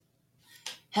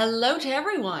Hello to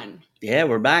everyone. Yeah,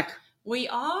 we're back. We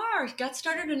got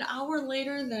started an hour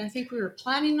later than I think we were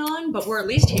planning on, but we're at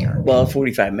least here. Well,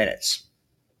 45 minutes.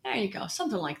 There you go,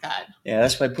 something like that. Yeah,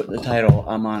 that's why I put in the title.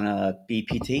 I'm on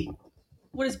BPT,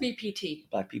 What is BPT?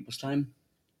 Black People's Time.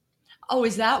 Oh,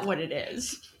 is that what it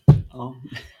is? Oh,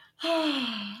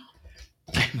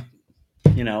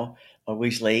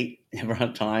 always late, never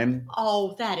on time.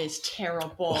 Oh, that is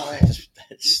terrible.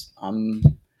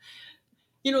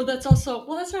 That's also,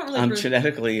 well, that's not really I'm rude.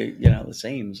 genetically, the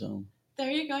same. So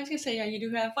There you go. I was going to say, yeah, you do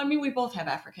have, we both have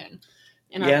African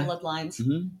in our Yeah. bloodlines.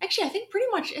 Mhm. Actually, I think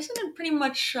isn't it pretty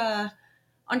much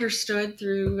understood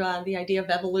through the idea of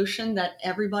evolution that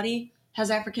everybody has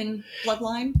African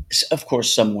bloodline? Of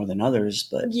course, some more than others,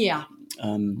 but Yeah.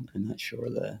 I'm not sure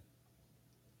the.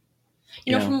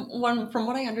 From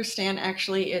what I understand,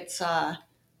 actually, it's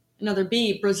another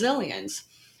B, Brazilians.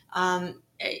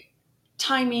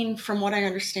 Timing, from what I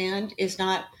understand, is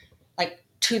not like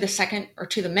to the second or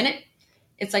to the minute.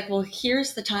 It's like, well,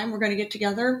 here's the time we're going to get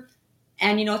together,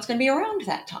 and it's going to be around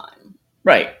that time.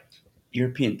 Right.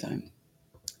 European time.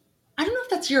 I don't know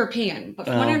if that's European, but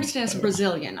from what I understand, it's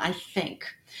Brazilian, I think.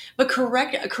 But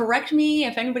correct me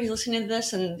if anybody's listening to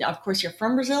this, and of course you're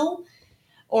from Brazil,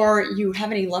 or you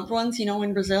have any loved ones,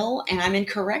 in Brazil, and I'm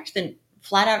incorrect, then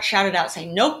flat out shout it out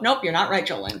saying, nope, you're not right,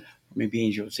 Jolene. Maybe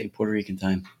Angel would say Puerto Rican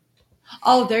time.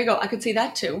 Oh, there you go. I could see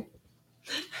that too.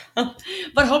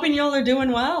 But hoping y'all are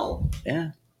doing well.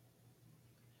 Yeah.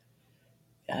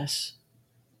 Yes.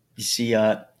 You see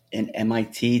in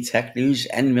MIT Tech News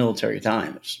and Military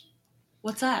Times.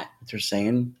 What's that? What they're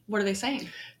saying. What are they saying?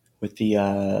 With the,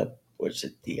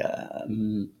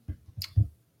 the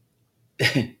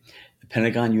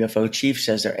Pentagon UFO chief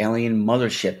says their alien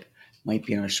mothership might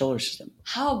be in our solar system.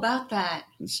 How about that?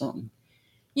 That's something.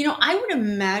 I would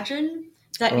imagine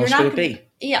that you're not going to be.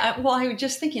 Yeah, well, I was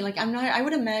just thinking, I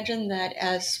would imagine that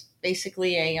as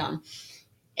basically a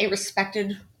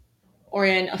respected or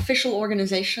an official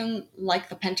organization like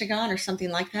the Pentagon or something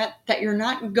like that, that you're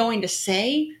not going to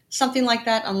say something like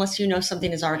that unless you know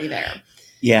something is already there.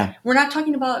 Yeah. We're not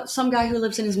talking about some guy who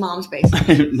lives in his mom's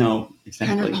basement. No,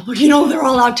 exactly. But they're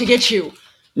all out to get you.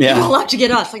 Yeah. They're all out to get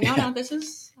us. No,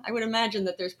 I would imagine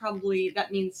that there's probably,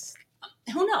 that means,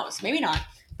 who knows, maybe not.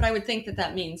 But I would think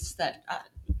that means that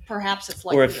perhaps it's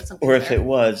likely that something. Or if it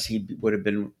was, he would have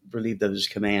been relieved of his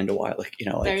command a while.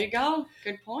 There you go.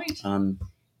 Good point.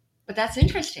 But that's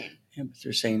interesting. Yeah, but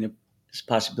they're saying there's a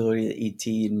possibility that ET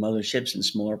and motherships and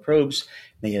smaller probes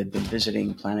may have been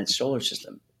visiting planet's solar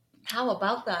system. How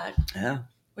about that? Yeah.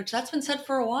 Which that's been said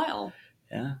for a while.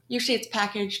 Yeah. Usually it's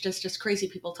packaged as just crazy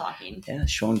people talking. Yeah.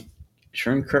 Sean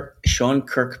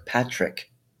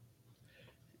Kirkpatrick,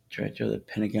 director of the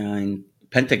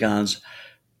Pentagon's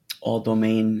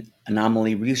All-Domain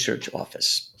Anomaly Research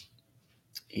Office.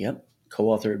 Yep.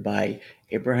 Co-authored by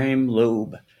Abraham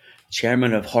Loeb,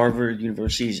 chairman of Harvard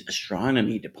University's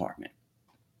Astronomy Department.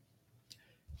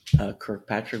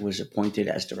 Kirkpatrick was appointed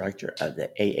as director of the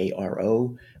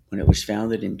AARO when it was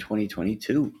founded in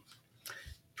 2022.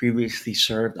 Previously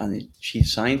served on the chief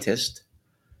scientist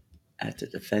at the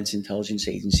Defense Intelligence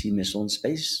Agency Missile and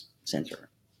Space Center.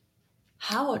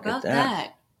 How about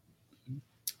that?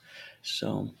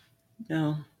 So,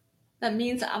 That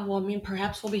means,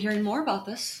 perhaps we'll be hearing more about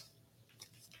this.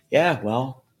 Yeah,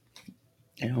 well,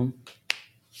 There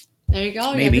you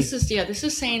go. Maybe. Yeah, this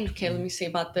is saying, okay, let me see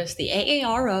about this. The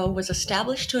AARO was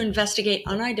established to investigate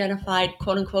unidentified,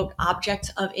 quote-unquote,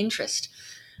 objects of interest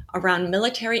around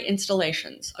military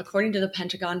installations, according to the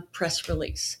Pentagon press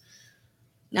release.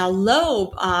 Now,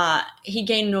 Loeb, he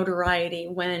gained notoriety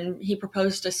when he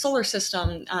proposed a solar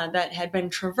system that had been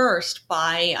traversed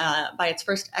by its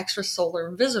first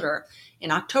extrasolar visitor in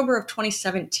October of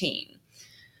 2017.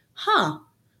 All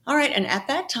right, and at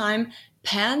that time,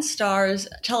 Pan-STARRS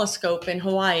telescope in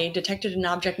Hawaii detected an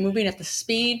object moving at a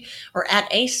speed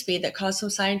that caused some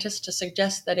scientists to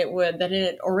suggest that it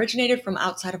originated from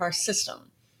outside of our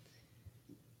system.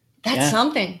 That's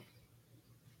something.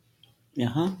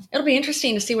 Uh-huh. It'll be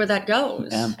interesting to see where that goes.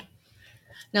 Yeah.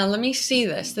 Now, let me see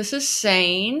this. This is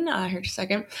saying, here just a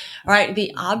second. All right,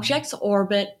 the object's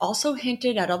orbit also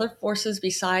hinted at other forces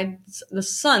besides the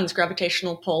sun's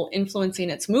gravitational pull influencing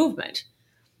its movement.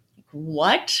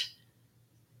 What?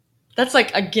 That's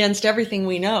against everything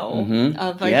we know. Mm-hmm.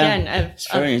 It's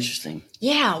very interesting.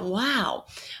 Yeah, wow.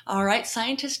 All right,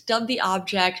 scientists dubbed the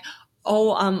object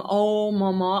Oumuamua.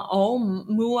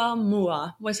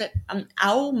 Was it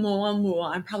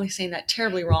Oumuamua? I'm probably saying that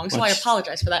terribly wrong, so I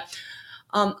apologize for that.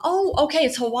 Okay,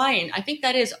 it's Hawaiian. I think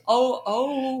that is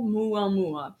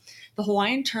Oumuamua, the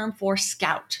Hawaiian term for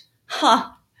scout.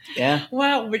 Yeah.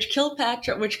 Wow, which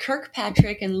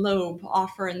Kirkpatrick and Loeb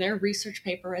offer in their research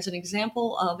paper as an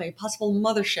example of a possible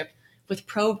mothership with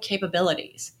probe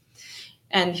capabilities.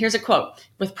 And here's a quote.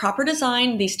 With proper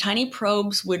design, these tiny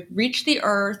probes would reach the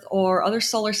Earth or other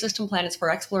solar system planets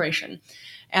for exploration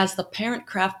as the parent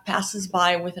craft passes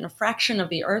by within a fraction of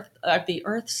the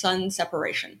Earth-Sun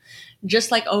separation, just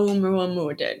like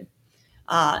Oumuamua did.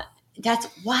 That's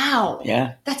wow.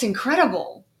 Yeah. That's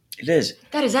incredible. It is.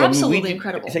 That is But, I mean, absolutely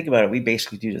incredible. Think about it. We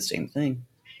basically do the same thing.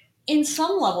 In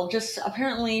some level, just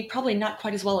apparently probably not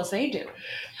quite as well as they do.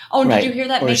 Oh, and Right. did you hear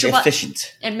that? Or it's Major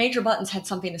efficient. And Major Buttons had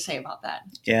something to say about that.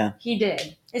 Yeah. He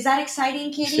did. Is that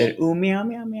exciting, Kitty? He said, ooh, meow,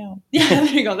 meow, meow. Yeah, there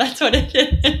you go. That's what it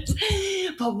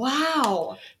is. But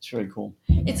wow. It's really cool.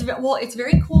 It's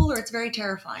very cool or it's very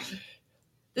terrifying.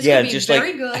 This Yeah, could be just very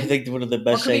like, good. I think one of the or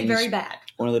best could be things. very bad.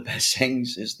 One of the best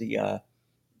things is the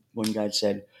one guy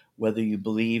said, whether you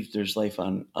believe there's life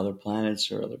on other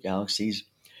planets or other galaxies,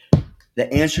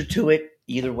 the answer to it,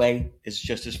 either way, is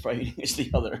just as frightening as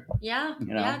the other. Yeah, You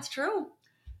know? yeah, it's true.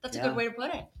 That's a Yeah. good way to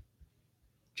put it.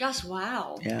 Just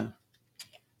wow. Yeah.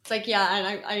 It's like, yeah,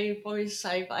 and I've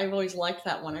always liked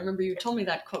that one. I remember you told me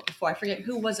that quote before. I forget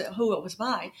who it was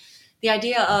by. The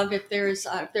idea of if there's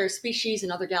species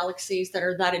in other galaxies that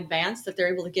are that advanced that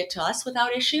they're able to get to us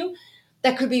without issue,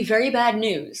 that could be very bad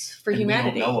news for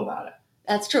humanity. We don't know about it.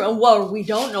 That's true. And well, we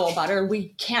don't know about it, or we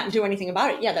can't do anything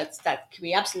about it. Yeah, that could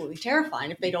be absolutely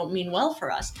terrifying if they don't mean well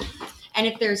for us. And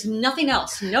if there's nothing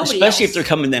else, nobody Especially else. if they're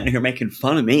coming down here making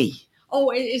fun of me.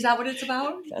 Oh, is that what it's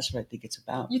about? That's what I think it's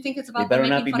about. You think it's about They better them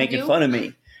not be making making fun of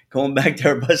me. Going back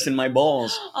there busting my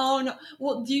balls. Oh no.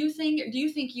 Well, do you think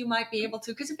you might be able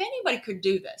to? Because if anybody could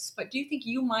do this, but do you think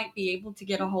you might be able to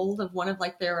get a hold of one of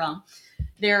like their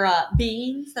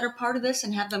beings that are part of this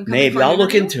and have them come? Maybe for an I'll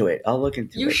look interview? into it. I'll look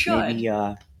into it. You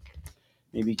should.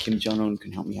 Maybe Kim Jong-un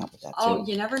can help me out with that too. Oh,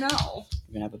 you never know.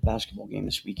 We're gonna have a basketball game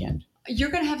this weekend. You're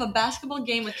gonna have a basketball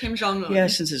game with Kim Jong-un. Yeah,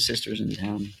 since his sister's in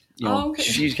town. You know, okay.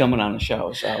 She's coming on the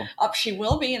show, so She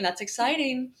will be, and that's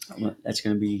exciting. that's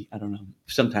gonna be, I don't know,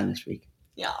 sometime this week.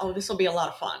 Yeah. Oh, this will be a lot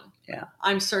of fun. Yeah.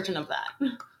 I'm certain of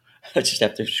that. I just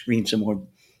have to screen some more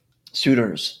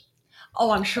suitors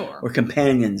Oh, I'm sure. or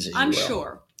companions. As I'm you will.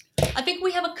 sure. I think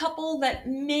we have a couple that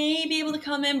may be able to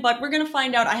come in, but we're going to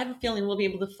find out. I have a feeling we'll be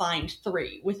able to find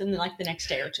 3 within like the next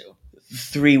day or 2.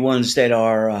 3 ones that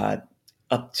are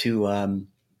up to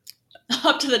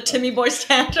Up to the Timmy Boy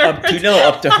standards.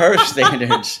 up to her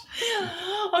standards.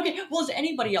 Okay. Well, is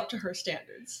anybody up to her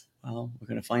standards? Well, we're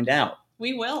gonna find out.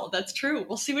 We will. That's true.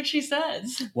 We'll see what she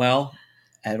says. Well,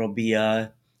 that'll be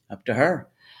up to her.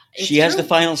 It's She has true. the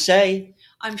final say,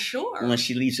 I'm sure. unless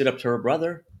she leaves it up to her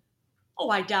brother. Oh,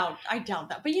 I doubt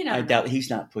that. But you never I know. doubt he's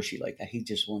not pushy like that. He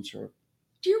just wants her.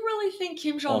 Do you really think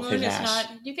Kim Jong Un his is ass.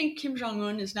 not? Do you think Kim Jong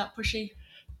Un is not pushy?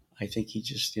 I think he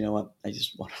just, you know what? I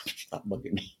just want him to stop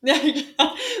bugging me.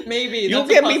 Maybe. You'll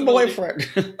that's a get me possibility.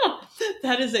 boyfriend.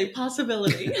 That is a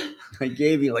possibility. I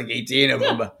gave you like 18 of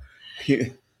them. But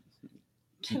you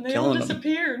keep And they all killing them.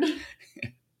 disappeared.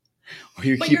 Or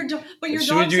you But keep, your as soon as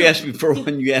dogs you are- ask me for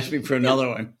one, you ask me for another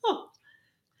one.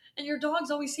 And your dogs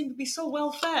always seem to be so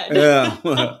well fed.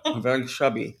 Yeah, very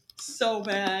chubby. So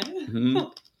bad.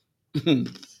 Mhm.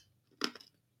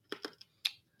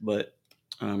 But,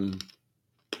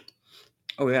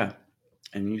 oh yeah,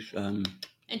 and he's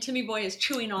And Timmy Boy is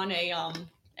chewing on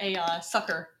a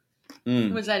sucker.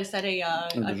 mm, Was that? Is that a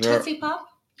dessert. Tootsie Pop?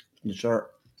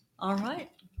 dessert. All right.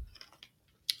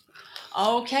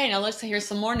 Okay, now let's hear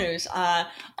some more news.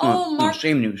 No, Mark,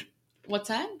 same news. what's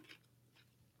that?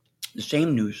 The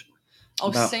same news. Oh,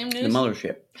 about same The news.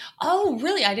 mothership. Oh,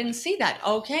 really? I didn't see that.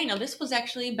 Okay, now this was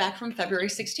actually back from February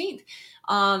 16th.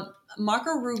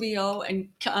 Marco Rubio and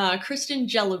Kristen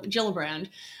Gillibrand,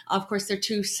 of course, they're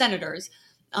 2 senators.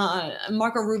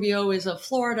 Marco Rubio is of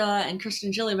Florida, and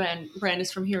Kristen Gillibrand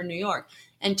is from here in New York.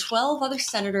 And 12 other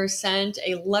senators sent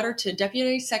a letter to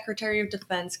Deputy Secretary of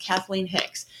Defense Kathleen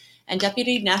Hicks and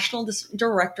Deputy National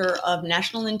Director of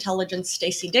National Intelligence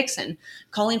Stacey Dixon,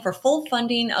 calling for full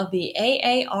funding of the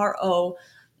AARO,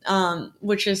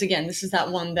 which is, again, this is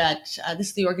that one that this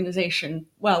is the organization,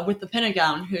 well, with the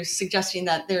Pentagon, who's suggesting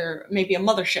that there may be a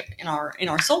mothership in our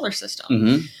solar system.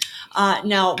 Mm-hmm.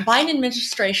 Now, Biden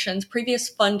administration's previous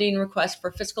funding request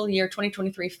for fiscal year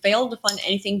 2023 failed to fund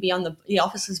anything beyond the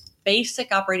office's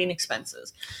basic operating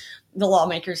expenses, the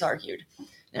lawmakers argued.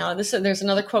 Now, there's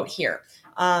another quote here.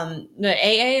 The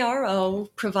AARO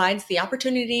provides the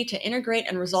opportunity to integrate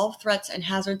and resolve threats and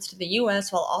hazards to the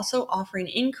U.S. while also offering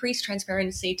increased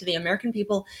transparency to the American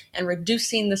people and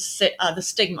reducing the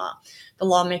stigma, the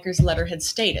lawmakers' letter had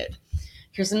stated.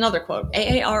 Here's another quote.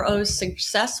 AARO's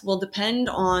success will depend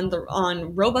on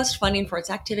robust funding for its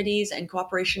activities and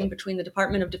cooperation between the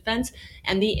Department of Defense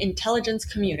and the intelligence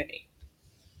community.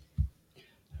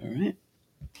 All right.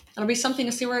 It'll be something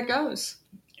to see where it goes.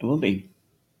 It will be.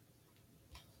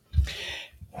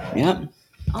 Yeah.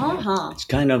 Uh-huh. It's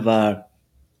kind of,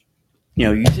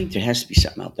 you think there has to be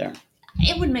something out there.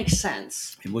 It would make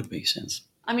sense. It would make sense.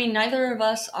 I mean, neither of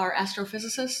us are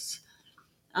astrophysicists.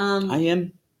 I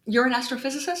am. You're an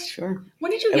astrophysicist? Sure.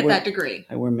 When did you get that degree?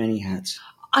 I wear many hats.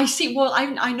 I see. Well,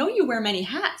 I know you wear many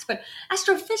hats, but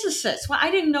astrophysicist. Well, I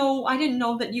didn't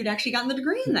know that you'd actually gotten the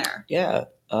degree in there. Yeah,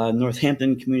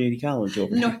 Northampton Community College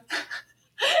over there.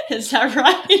 Is that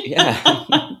right?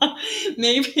 Yeah.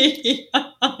 Maybe.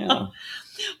 Yeah.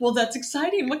 Well, that's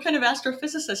exciting. What kind of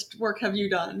astrophysicist work have you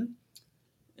done?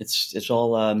 It's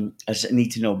all a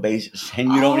need to know basis,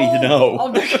 and you don't need to know.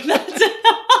 Oh, that's it.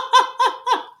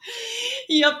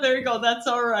 Yep, there you go. That's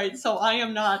all right. So I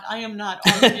am not on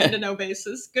the need to know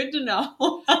basis. Good to know.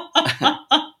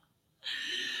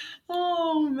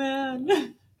 Oh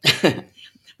man.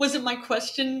 Was it my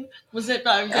question? Was it?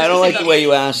 I don't like the way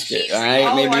you asked it. All right,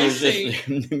 Oh, maybe I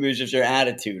it was just your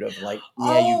attitude of like,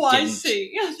 I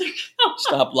see.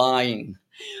 Stop lying.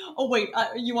 Oh wait,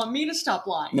 you want me to stop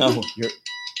lying? No, you're.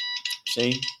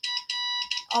 See?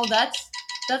 Oh, that's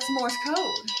Morse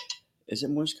code. Is it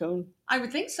Morse code? I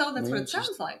would think so. That's what it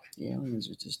sounds like. The aliens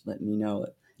are just letting me know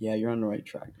that. Yeah, you're on the right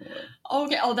track.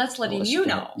 Okay. Oh, that's letting you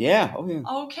know. Yeah. Oh, yeah.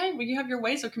 Okay. Well, you have your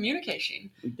ways of communication.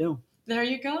 We do. There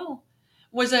you go.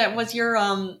 Was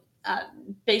your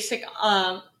basic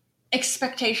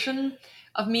expectation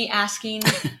of me asking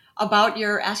about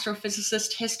your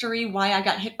astrophysicist history, why I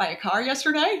got hit by a car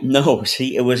yesterday? No.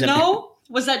 See, it wasn't. No.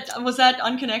 Was that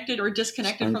unconnected or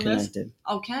disconnected from this?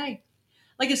 Okay.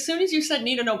 Like as soon as you said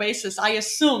need to know basis, I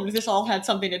assumed this all had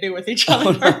something to do with each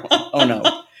other. Oh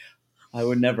no. I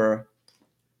would never.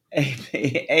 What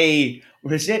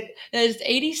is it? It's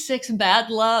 86 Bad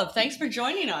Love. Thanks for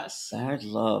joining us. Bad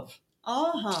Love.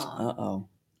 Uh-huh. Uh-oh.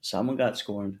 Someone got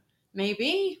scorned.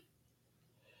 Maybe.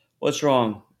 What's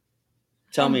wrong?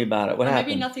 Tell me about it. What happened?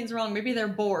 Maybe nothing's wrong. Maybe they're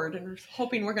bored and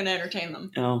hoping we're going to entertain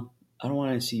them. No, I don't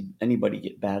want to see anybody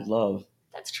get bad love.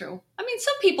 That's true. I mean,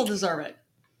 some people deserve it.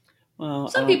 Well,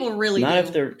 some people really not do.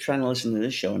 if they're trying to listen to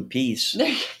this show in peace.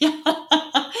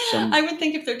 I would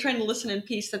think if they're trying to listen in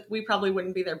peace that we probably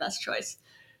wouldn't be their best choice.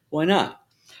 Why not?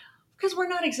 Because we're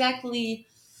not exactly,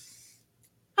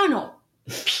 I don't know,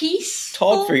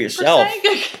 peaceful. Talk for yourself.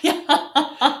 Yeah.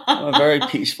 I'm a very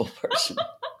peaceful person.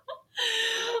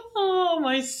 Oh,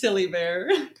 my silly bear.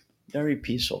 Very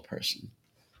peaceful person.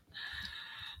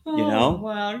 Oh, you know?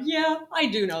 Wow. Yeah, I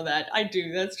do know that. I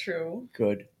do. That's true.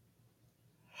 Good.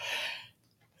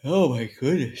 Oh, my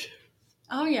goodness.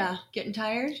 Oh, yeah. Getting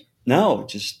tired? No,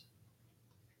 just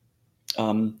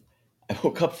I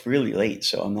woke up really late,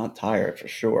 so I'm not tired for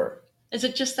sure. Is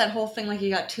it just that whole thing like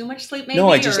you got too much sleep maybe? No,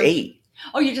 I just ate.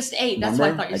 Oh, you just ate. That's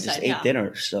what I thought you said. I just ate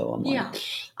dinner, so I'm like... Yeah,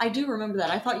 I do remember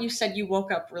that. I thought you said you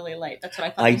woke up really late. That's what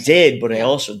I thought I did, but I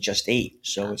also just ate,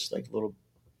 so it's like a little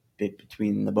bit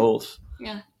between the both.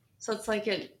 Yeah, so it's like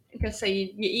I guess say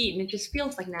you eat and it just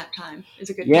feels like nap time is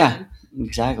a good time. Yeah,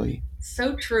 exactly.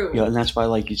 So true. Yeah, and that's why,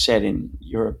 like you said, in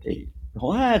Europe,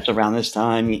 it's around this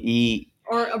time you eat.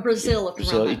 Or Brazil,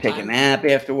 you take a nap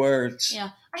afterwards.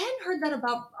 Yeah, I hadn't heard that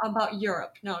about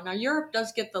Europe. No, now Europe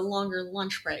does get the longer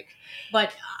lunch break,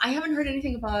 but I haven't heard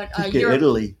anything about Europe.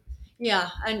 Italy. Yeah,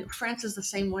 and France is the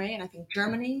same way, and I think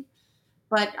Germany.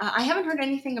 But I haven't heard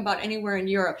anything about anywhere in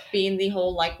Europe being the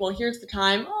whole like, well, here's the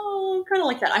time. Oh, kind of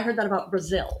like that. I heard that about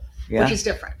Brazil, which is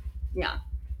different. Yeah,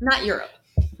 not Europe.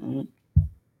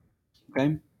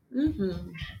 Okay.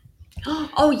 Mm-hmm.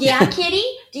 Oh, yeah, Kitty?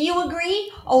 Do you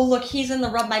agree? Oh, look, he's in the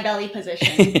rub my belly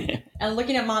position. And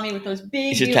looking at mommy with those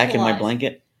big, he's attacking my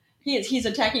blanket? He is. He's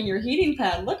attacking your heating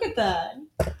pad. Look at that.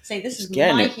 Say, this is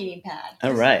my heating pad.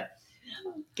 All right.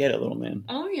 Get it, little man.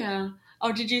 Oh, yeah.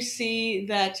 Oh, did you see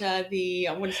that the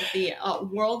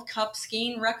World Cup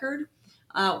skiing record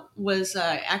was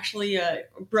actually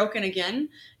broken again?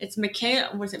 It's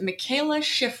Michaela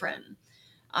Shiffrin.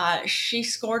 She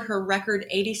scored her record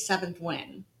 87th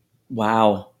win.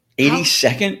 Wow.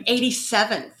 82nd?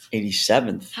 87th.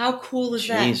 87th. How cool is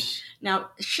that?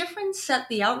 Now, Shiffrin set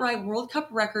the outright World Cup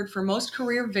record for most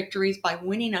career victories by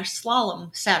winning a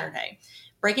slalom Saturday,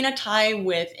 breaking a tie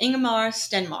with Ingemar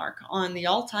Stenmark on the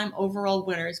all-time overall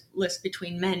winners list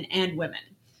between men and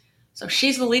women. So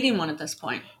she's the leading one at this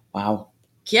point. Wow.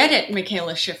 Get it,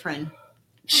 Michaela Shiffrin.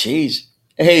 Jeez.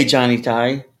 Hey, Johnny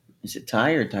Ty. Is it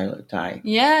Ty or Tyler Ty?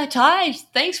 Yeah, Ty.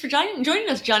 Thanks for joining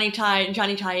us, Johnny Ty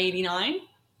 89.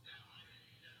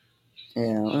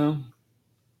 Yeah, well,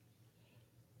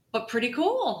 But pretty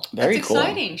cool. Very That's cool.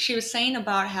 exciting. She was saying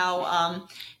about how,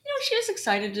 she was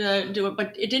excited to do it,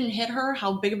 but it didn't hit her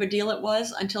how big of a deal it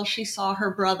was until she saw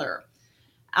her brother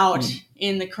out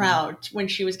in the crowd when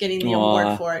she was getting the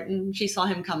award for it, and she saw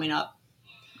him coming up.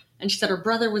 And she said her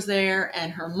brother was there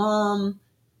and her mom.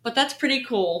 But that's pretty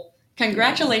cool.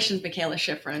 Congratulations, Michaela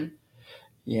Schifrin.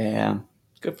 Yeah,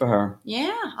 good for her.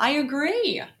 Yeah, I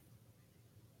agree.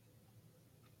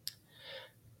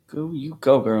 Go, you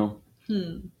go, girl.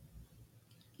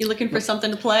 You looking for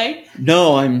something to play?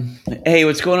 No, Hey,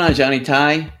 what's going on, Johnny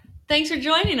Ty? Thanks for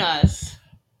joining us.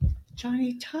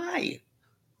 Johnny Ty.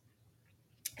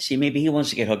 See, maybe he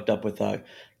wants to get hooked up with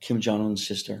Kim Jong-un's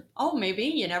sister. Oh, maybe.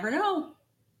 You never know.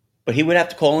 But he would have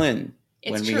to call in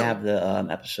when true. we have the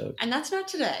episode. And that's not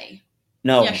today.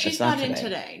 No, yeah, she's not in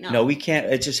today. No, we can't.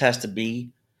 It just has to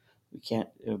be. We can't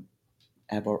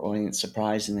have our audience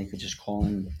surprised, and they could just call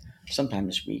in sometime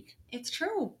this week. It's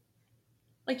true.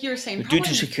 Like you were saying, due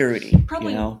to security,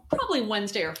 probably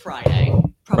Wednesday or Friday.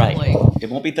 Probably. Right.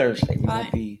 It won't be Thursday. It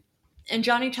won't be. And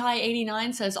Johnny Ty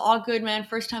 89 says, "All good, man.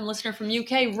 First time listener from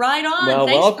UK. Right on. Well,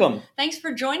 welcome. Thanks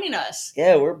for joining us.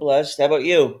 Yeah, we're blessed. How about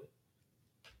you?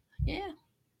 Yeah.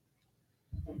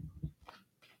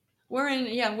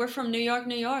 We're from New York,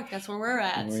 New York. That's where we're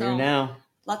at. We're here now.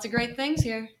 Lots of great things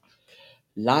here.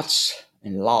 Lots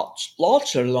and lots.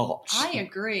 Lots and lots. I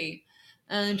agree.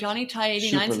 And Johnny Ty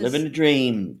 89 Super says, living the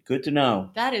dream. Good to know.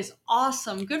 That is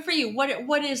awesome. Good for you.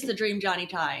 What is the dream, Johnny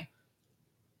Ty?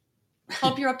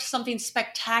 Hope you're up to something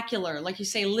spectacular. Like you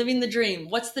say, living the dream.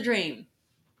 What's the dream?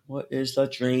 What is the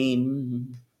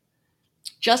dream?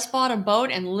 Just bought a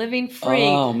boat and living free.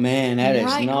 Oh, man, that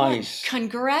is nice.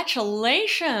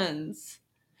 Congratulations.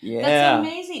 Yeah. That's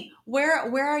amazing. Where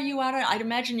are you out on? I'd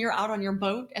imagine you're out on your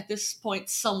boat at this point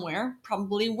somewhere,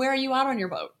 probably. Where are you out on your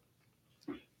boat?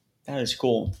 That is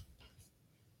cool.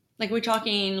 Like, are we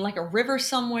talking like a river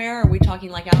somewhere? Are we talking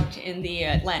like out in the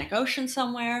Atlantic Ocean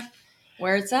somewhere?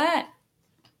 Where it's at?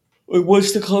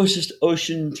 What's the closest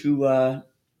ocean to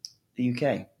the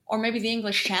UK? Or maybe the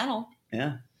English Channel.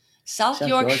 Yeah. South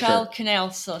Yorkshire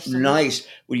Canal System. Nice.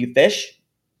 Will you fish?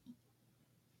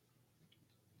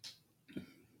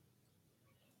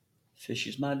 Fish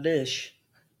is my dish.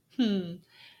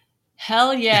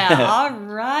 Hell yeah. All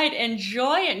right.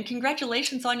 Enjoy it. And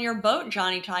congratulations on your boat,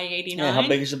 Johnny Ty 89. Yeah, how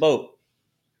big is the boat?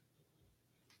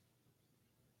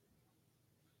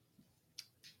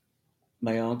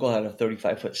 My uncle had a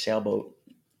 35-foot sailboat.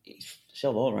 He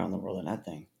sailed all around the world in that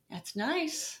thing. That's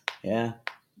nice. Yeah.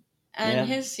 And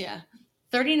his,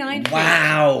 39 feet.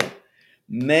 Wow.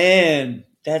 Man,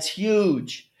 that's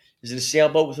huge. Is it a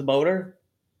sailboat with a motor?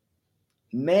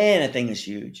 Man, that thing is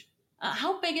huge.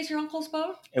 How big is your uncle's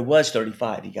boat? It was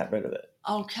 35. He got rid of it.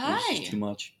 Okay. It's too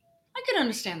much. I could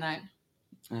understand that.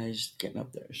 He's getting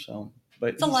up there, so. But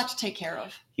it's a lot to take care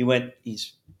of. He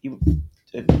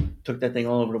took that thing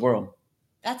all over the world.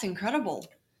 That's incredible.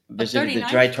 Visited the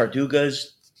Dry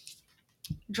Tortugas.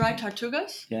 Dry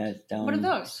Tortugas? Yeah. What are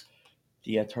those?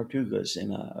 The Tortugas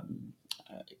in, I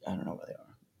don't know where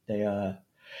they are. They,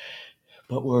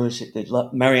 but where is it? The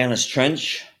Marianas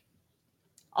Trench.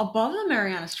 Above the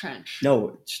Marianas Trench?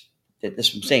 No,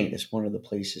 that's what I'm saying. That's one of the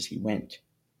places he went.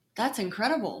 That's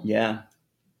incredible. Yeah.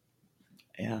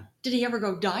 Yeah. Did he ever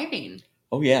go diving?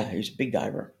 Oh, yeah. He was a big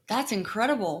diver. That's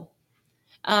incredible.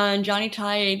 And Johnny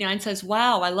Ty 89 says,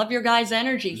 "Wow, I love your guys'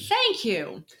 energy." Thank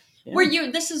you. Yeah.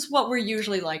 This is what we're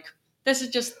usually like. This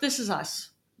is us.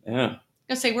 Yeah.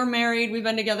 I say we're married. We've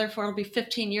been together for it'll be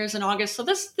 15 years in August. So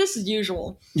this is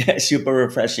usual. Yeah, super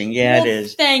refreshing. Yeah, it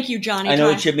is. Thank you, Johnny. I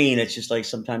know what you mean. It's just like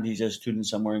sometimes you just tune in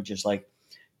somewhere and just like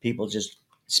people just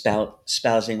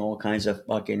spousing all kinds of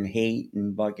fucking hate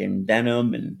and fucking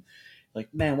venom and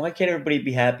like, man, why can't everybody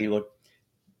be happy? Look,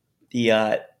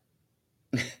 the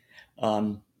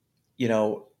to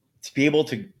be able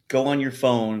to go on your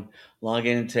phone, log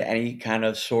into any kind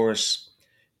of source,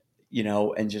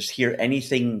 and just hear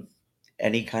anything,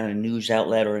 any kind of news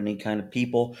outlet or any kind of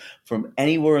people from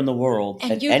anywhere in the world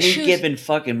at any given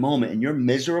fucking moment, and you're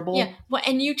miserable. Yeah, well,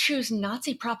 and you choose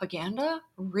Nazi propaganda,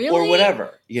 really, or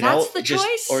whatever, That's the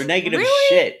choice, or negative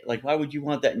shit. Like, why would you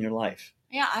want that in your life?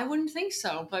 Yeah, I wouldn't think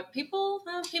so, but people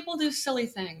do silly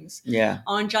things. Yeah.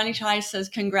 On Johnny Chai says,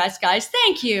 "Congrats, guys!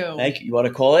 Thank you. Thank you. You want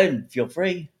to call in? Feel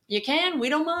free. You can. We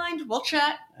don't mind. We'll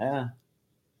chat." Yeah.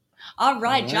 All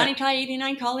right. Johnny Ty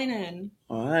 89 calling in.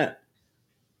 All right.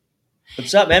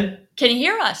 What's up, man? Can you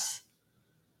hear us?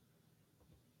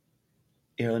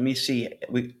 Here, let me see.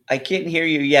 I can't hear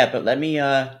you yet, but let me.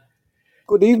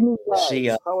 Good evening, guys. See.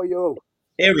 How are you?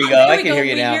 There we go. I can hear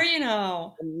you now. We hear you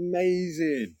now.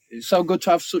 Amazing. It's so good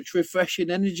to have such refreshing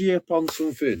energy upon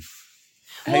something.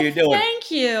 How you doing?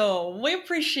 Thank you. We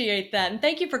appreciate that. And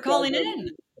thank you for calling in.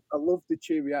 I love the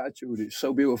cheery attitude. It's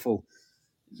so beautiful.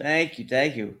 Thank you.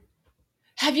 Thank you.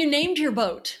 Have you named your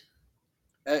boat?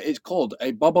 It's called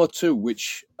a bob or two,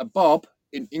 which a bob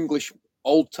in English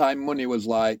old time money was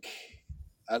like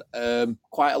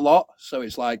quite a lot. So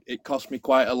it's like it cost me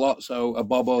quite a lot. So a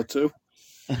bob or two.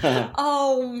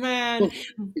 Oh, man.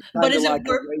 It's But kind is of it like a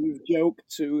worth? wave joke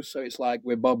too. So it's like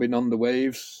we're bobbing on the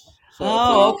waves. Sort of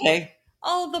Oh, okay.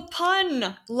 Oh, the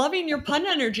pun. Loving your pun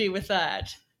energy with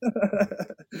that.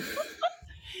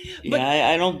 Yeah,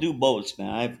 I don't do boats,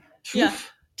 man. Yeah.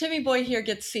 Timmy boy here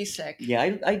gets seasick.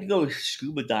 Yeah, I go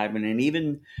scuba diving, and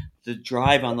even the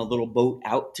drive on the little boat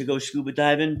out to go scuba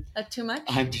diving, That too much?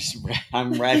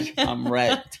 I'm wrecked. I'm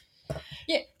wrecked.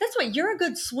 Yeah, that's what you're a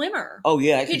good swimmer. Oh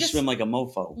yeah, I You can just- swim like a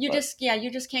mofo. You but just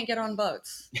can't get on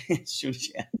boats. as soon as-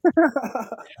 yeah.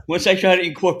 Once I try to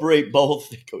incorporate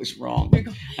both, it goes wrong.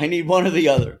 I need one or the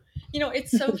other. You know,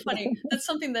 it's so funny. That's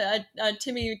something that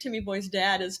Timmy Boy's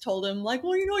dad has told him. Like,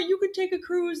 well, you know, you could take a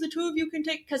cruise. The two of you can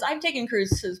take, because I've taken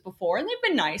cruises before, and they've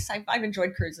been nice. I've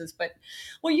enjoyed cruises, but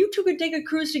well, you two could take a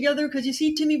cruise together because you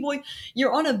see, Timmy Boy,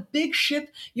 you're on a big ship.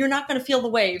 You're not going to feel the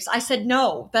waves. I said,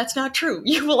 no, that's not true.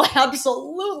 You will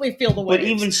absolutely feel the waves. But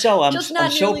even so, I'm Just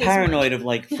not so nearly as paranoid much. of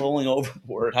like falling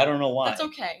overboard. I don't know why. That's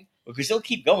okay. Because they'll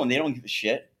keep going. They don't give a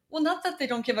shit. Well, not that they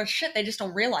don't give a shit. They just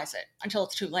don't realize it until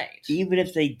it's too late. Even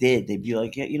if they did, they'd be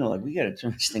like, yeah, you know, like we got to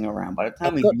turn this thing around. By the time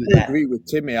I've we got do to that, agree with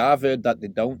Timmy. I've heard that they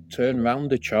don't turn around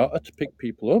the charter to pick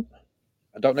people up.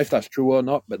 I don't know if that's true or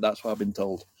not, but that's what I've been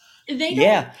told. They don't,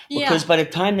 yeah, because by the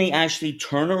time they actually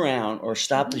turn around or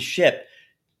stop the ship,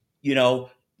 you know,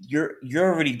 you're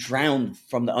already drowned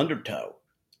from the undertow.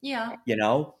 Yeah. You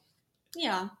know.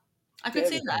 Yeah. I could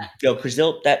see that. You know, because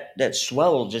that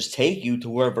swell will just take you to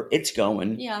wherever it's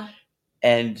going. Yeah.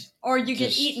 And or you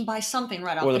get eaten by something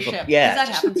right off or the ship. Yeah, that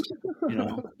happens too. You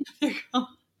know.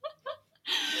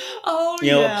 Oh,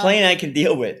 you know, a plane I can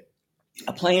deal with.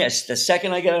 A plane. The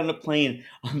second I get on the plane,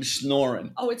 I'm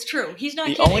snoring. Oh, it's true. He's not.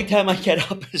 The kidding. only time I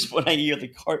get up is when I hear the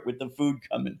cart with the food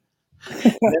coming.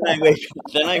 then I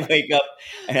wake up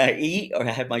and I eat or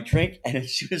I have my drink, and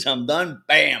as soon as I'm done,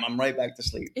 bam, I'm right back to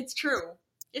sleep. It's true.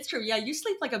 It's true. Yeah, you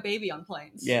sleep like a baby on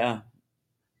planes. Yeah.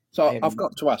 So I've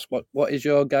got to ask, what is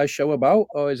your guys' show about,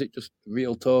 or is it just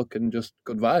real talk and just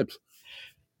good vibes?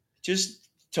 Just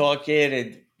talking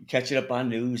and catching up on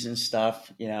news and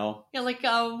stuff, you know. Yeah, like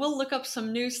we'll look up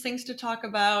some news things to talk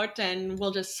about, and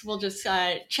we'll just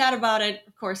chat about it,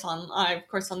 of course on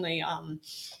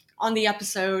the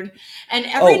episode. And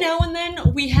every now and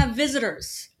then we have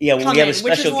visitors. Yeah, well, we have a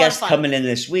special guest coming in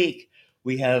this week.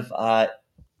 We have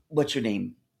what's her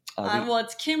name? Well,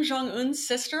 it's Kim Jong-un's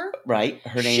sister. Right.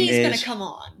 Her name She's going to come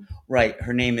on. Right.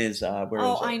 Her name is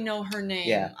I know her name.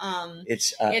 Yeah.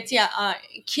 It's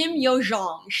Kim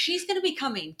Yo-jong. She's going to be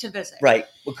coming to visit. Right.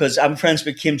 Because I'm friends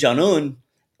with Kim Jong-un,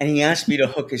 and he asked me to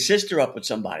hook his sister up with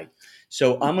somebody.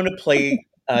 So I'm going to play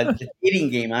the dating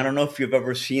game. I don't know if you've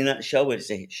ever seen that show. It's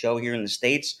a show here in the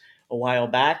States a while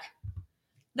back.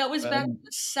 That was back in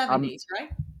the 70s,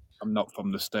 right? I'm not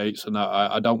from the States, and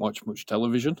I don't watch much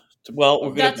television. Well,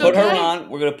 we're going to put her on.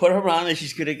 We're going to put her on, and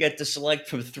she's going to get to select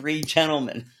from 3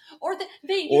 gentlemen. Or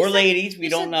ladies. We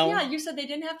don't know. Yeah, you said they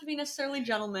didn't have to be necessarily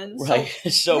gentlemen. Right.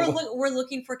 So we're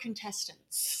looking for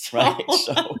contestants. So. Right.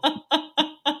 So,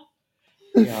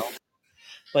 you know,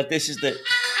 but this is the.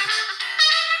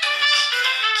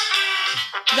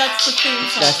 That's the theme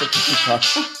song. That's the theme song.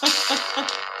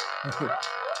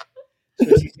 So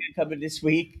she's going to come in this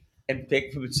week and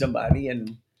pick from somebody,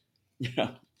 and you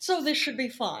know. So this should be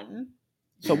fun.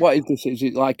 So what is this? Is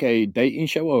it like a dating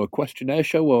show or a questionnaire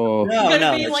show, or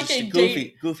no? It's like a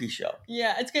goofy show.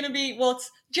 Yeah, it's going to be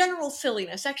it's general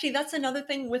silliness. Actually, that's another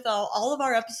thing with all of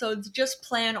our episodes. Just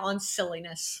plan on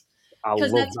silliness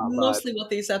because that's mostly what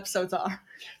these episodes are.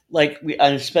 Like we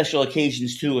on special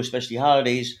occasions too, especially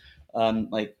holidays.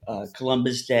 Like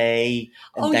Columbus Day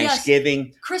and Thanksgiving.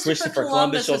 Yes. Christopher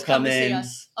Columbus will come in. To see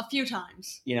us a few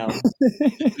times. You know,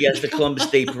 he has the Columbus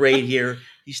Day parade here.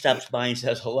 He stops by and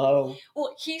says hello.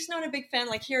 Well, he's not a big fan.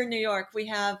 Like here in New York, we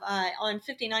have on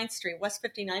 59th Street, West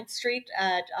 59th Street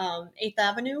at 8th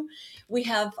Avenue, we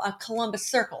have a Columbus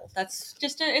Circle. That's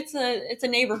just it's a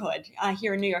neighborhood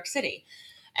here in New York City,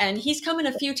 and he's come in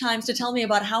a few times to tell me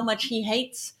about how much he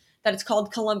hates that it's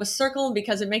called Columbus Circle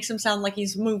because it makes him sound like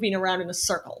he's moving around in a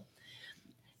circle.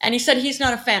 And he said he's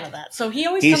not a fan of that. So he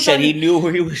always He said he knew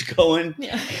where he was going.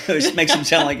 Yeah. It makes him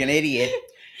sound like an idiot.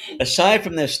 Aside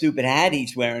from the stupid hat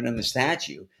he's wearing on the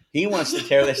statue, he wants to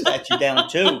tear the statue down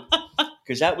too.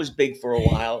 Because that was big for a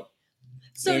while.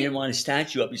 So he didn't want his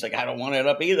statue up. He's like, I don't want it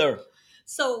up either.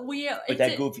 So with it's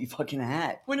that goofy fucking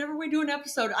hat. whenever we do an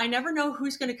episode, I never know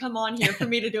who's going to come on here for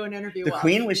me to do an interview. The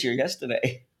Queen was here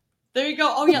yesterday. There you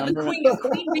go. Oh yeah, the Remember?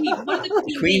 Queen Bee. What are the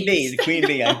Queen Queen Bee. Bees? The Queen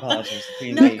Bee. I apologize. The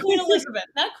Queen Not Bee. Queen Elizabeth.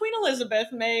 Not Queen Elizabeth.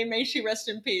 May she rest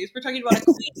in peace. We're talking about a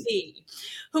Queen Bee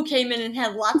who came in and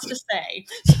had lots to say.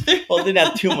 Well, didn't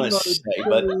have too much to say,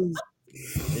 but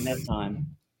didn't have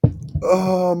time.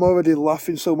 Oh, I'm already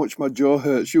laughing so much my jaw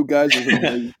hurts. You guys are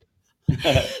amazing.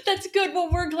 That's good. Well,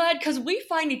 we're glad because we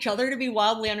find each other to be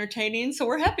wildly entertaining. So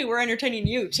we're happy we're entertaining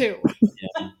you too.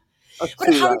 Yeah.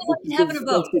 But how do you like having a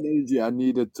boat? Energy I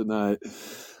needed tonight.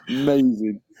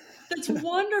 Amazing. That's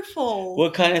wonderful.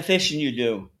 What kind of fishing you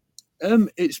do?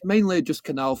 It's mainly just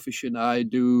canal fishing. I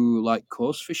do like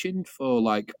coarse fishing for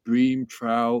like bream,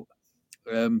 trout,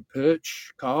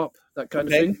 perch, carp, that kind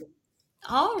of thing.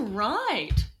 All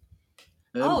right.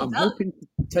 I'm hoping to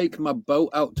take my boat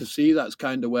out to sea. That's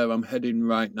kind of where I'm heading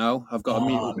right now. I've got to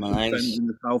meet up with some friends in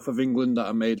the south of England that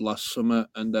I made last summer,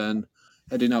 and then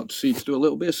heading out to sea to do a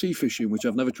little bit of sea fishing, which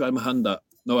I've never tried my hand at.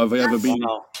 No, have I ever been?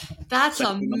 That's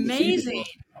amazing.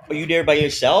 Are you there by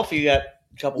yourself? Or you got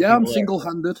a couple? Yeah, people I'm there?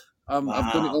 single-handed.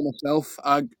 I've done it all myself.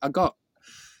 I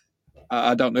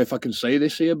don't know if I can say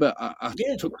this here, but I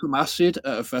took some acid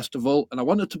at a festival, and I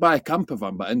wanted to buy a camper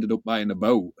van, but ended up buying a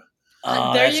boat.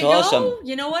 There that's you go. awesome.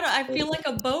 You know what? I feel like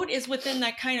a boat is within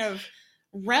that kind of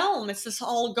realm. It's just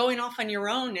all going off on your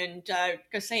own and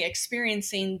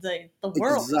experiencing the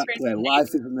world. Exactly. Life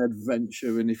is an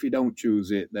adventure, and if you don't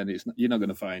choose it, then you're not going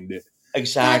to find it.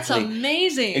 Exactly. That's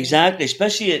amazing. Exactly,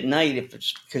 especially at night, if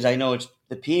it's because I know it's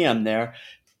the PM there,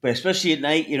 but especially at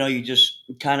night, you just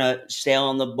kind of sail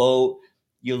on the boat,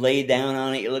 you lay down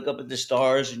on it, you look up at the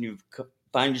stars, and you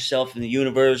find yourself in the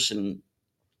universe, and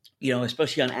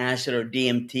especially on acid or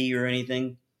DMT or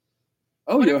anything.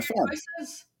 Oh, you're a fan.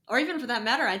 Or even for that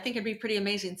matter, I think it'd be pretty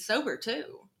amazing sober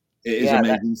too. It is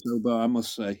amazing sober, I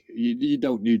must say. You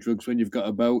don't need drugs when you've got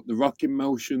a boat. The rocking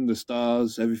motion, the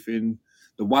stars, everything.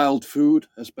 The wild food,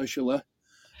 especially.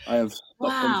 I have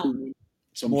stopped consuming.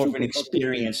 It's more of an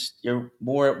experience. You're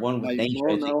more at one with nature.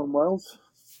 More now in Wales,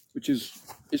 which is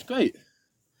great.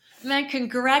 Man,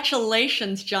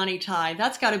 congratulations, Johnny Ty.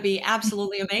 That's got to be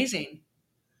absolutely amazing.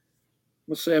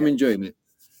 I must say I'm enjoying it.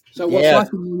 So what's life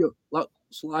in New York?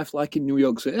 What's life like in New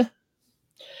York City?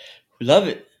 We love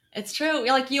it. It's true.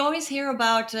 Like you always hear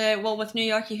about, with New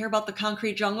York, you hear about the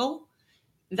concrete jungle.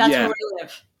 That's where we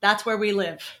live. That's where we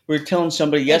live. We were telling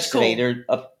somebody yesterday, they're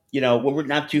up, we're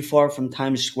not too far from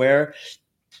Times Square,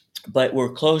 but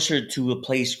we're closer to a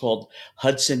place called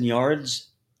Hudson Yards.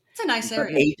 It's a nice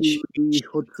area.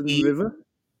 Hudson River?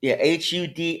 Yeah,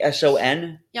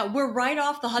 Hudson. Yeah, we're right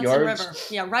off the Hudson River.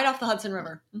 Yeah, right off the Hudson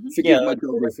River. Mm-hmm. Forgive my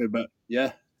geography, but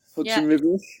Hudson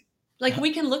River. Like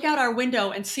we can look out our window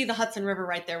and see the Hudson River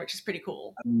right there, which is pretty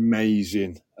cool.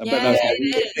 Amazing. I bet that's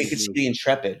we could see the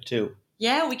Intrepid too.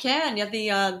 Yeah, we can. Yeah,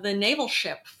 the naval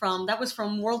ship that was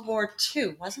from World War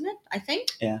II, wasn't it? I think.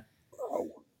 Yeah.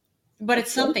 But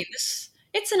it's something.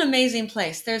 It's an amazing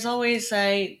place. There's always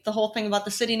the whole thing about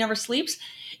the city never sleeps.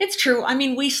 It's true. I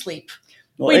mean, we sleep.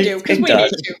 Well, we do because we need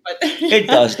to. But it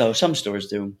does, though. Some stores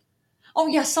do. Oh,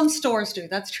 yeah, some stores do.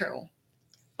 That's true.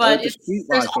 But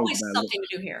there's always something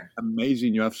to do here.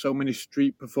 Amazing. You have so many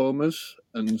street performers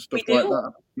and stuff like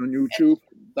that on YouTube.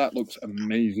 That looks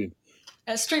amazing.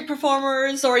 Street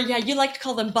performers, or you like to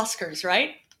call them buskers,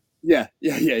 right? Yeah,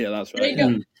 that's right. There you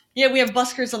go. Yeah, we have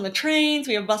buskers on the trains.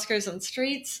 We have buskers on the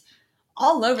streets.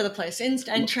 All over the place.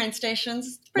 And train stations.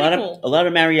 It's pretty cool. A lot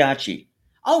of mariachi.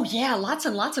 Oh, yeah. Lots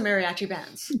and lots of mariachi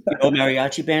bands. You know what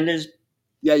mariachi band is?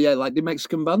 Yeah, like the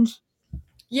Mexican bands.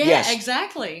 Yeah, yes.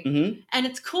 Exactly. Mm-hmm. And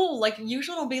it's cool. Like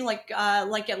usually it'll be like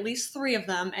at least 3 of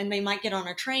them, and they might get on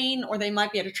a train or they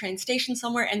might be at a train station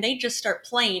somewhere, and they just start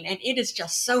playing, and it is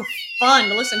just so fun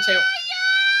to listen to.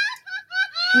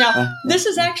 Now, this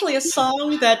is actually a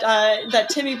song that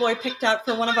Timmy Boy picked out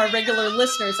for one of our regular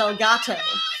listeners, El Gato.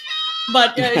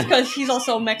 But it's because he's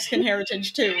also Mexican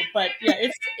heritage too. But yeah,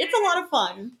 it's a lot of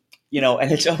fun.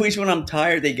 And it's always when I'm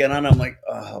tired, they get on. I'm like,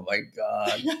 oh my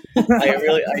god,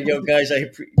 guys,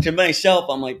 to myself,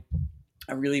 I'm like,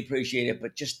 I really appreciate it,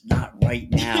 but just not right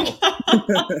now.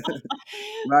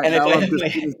 Right now, I'm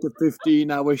just finished a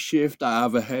 15-hour shift. I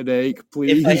have a headache.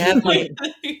 Please.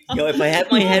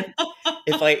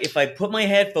 If I put my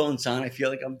headphones on, I feel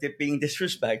like I'm being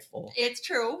disrespectful. It's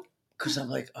true. Because I'm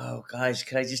like, oh, guys,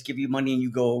 can I just give you money and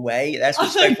you go away? That's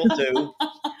respectful too.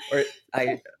 Or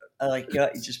I like,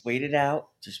 just wait it out.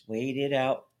 Just wait it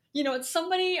out. It's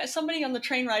somebody on the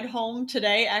train ride home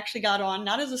today actually got on,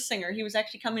 not as a singer. He was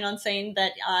actually coming on saying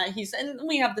that and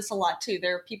we have this a lot too.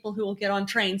 There are people who will get on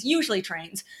trains, usually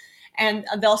trains, and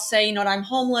they'll say, I'm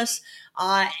homeless.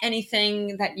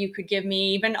 Anything that you could give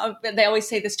me, even they always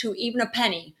say this too, even a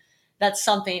penny, that's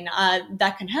something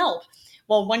that can help.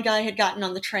 Well, one guy had gotten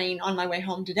on the train on my way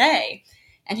home today,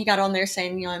 and he got on there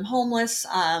saying, I'm homeless.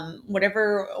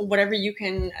 Whatever you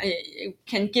can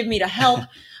give me to help,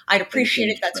 I'd appreciate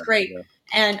it. That's great. Yeah.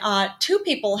 And 2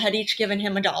 people had each given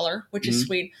him $1, which is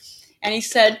sweet. And he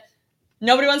said,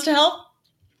 nobody wants to help?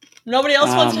 Nobody else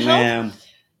wants to help?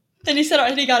 And he said,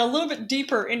 and he got a little bit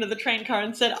deeper into the train car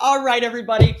and said, all right,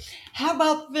 everybody, how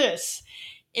about this?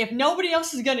 If nobody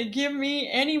else is going to give me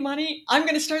any money, I'm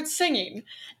going to start singing.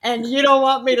 And you don't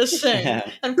want me to sing. And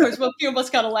of course, a few of us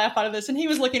got a laugh out of this. And he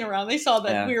was looking around. They saw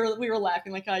that we were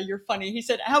laughing like, you're funny. He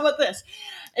said, how about this?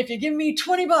 If you give me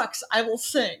 $20, I will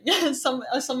sing. Some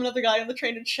other guy on the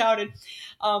train had shouted,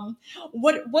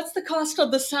 what's the cost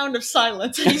of the sound of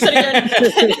silence? And he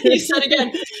said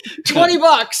again,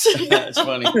 $20. That's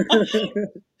funny.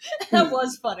 That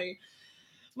was funny.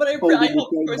 But I hope,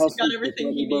 of course, he got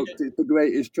everything he needed. It's the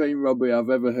greatest train robbery I've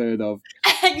ever heard of.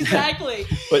 Exactly.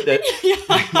 But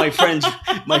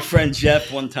my friend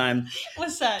Jeff one time.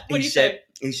 What's that? What do you say?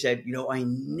 He said, I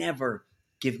never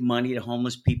give money to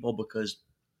homeless people because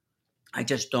I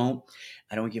just don't.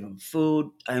 I don't give them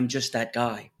food. I'm just that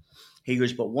guy. He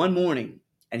goes, but one morning,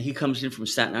 and he comes in from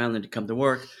Staten Island to come to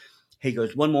work. He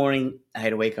goes, one morning, I had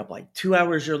to wake up like 2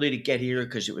 hours early to get here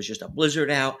because it was just a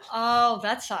blizzard out. Oh,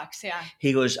 that sucks, yeah.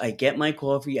 He goes, I get my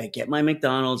coffee, I get my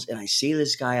McDonald's, and I see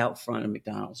this guy out front of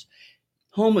McDonald's.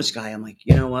 Homeless guy. I'm like,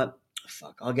 you know what?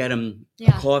 Fuck, I'll get him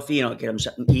a coffee and I'll get him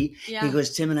something to eat. Yeah. He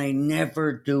goes, Tim, and I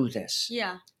never do this.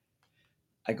 Yeah.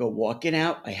 I go walking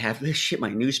out. I have this shit, my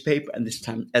newspaper, and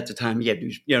at the time he had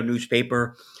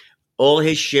newspaper, all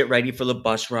his shit ready for the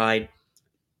bus ride.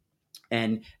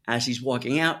 And as he's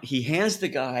walking out, he hands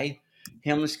the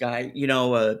homeless guy,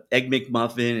 a Egg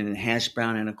McMuffin and a hash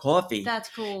brown and a coffee. That's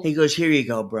cool. He goes, here you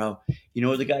go, bro. You know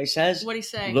what the guy says? What'd he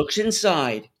say? Looks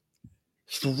inside,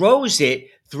 throws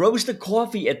the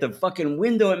coffee at the fucking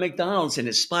window at McDonald's, and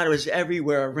it splatters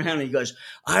everywhere around. And he goes,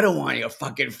 I don't want your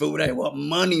fucking food. I want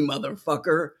money,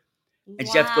 motherfucker. And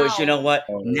Jeff goes, you know what?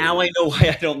 Now I know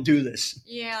why I don't do this.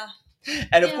 Yeah.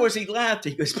 And of course he laughed.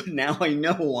 He goes, but now I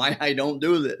know why I don't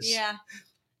do this. Yeah.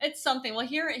 It's something. Well,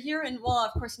 here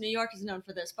of course, New York is known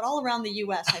for this, but all around the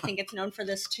U.S., I think it's known for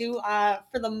this too.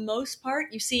 For the most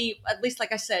part, you see, at least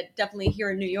like I said, definitely here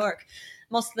in New York,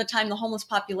 most of the time the homeless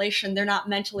population, they're not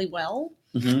mentally well.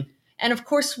 Mm-hmm. And of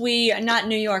course not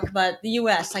New York, but the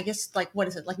U.S., I guess, what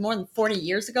is it, like more than 40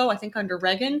 years ago, I think under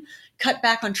Reagan, cut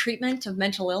back on treatment of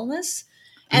mental illness.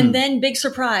 And then, big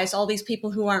surprise, all these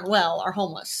people who aren't well are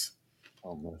homeless.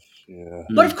 Homeless, yeah.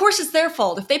 But of course, it's their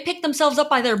fault. If they pick themselves up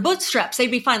by their bootstraps, they'd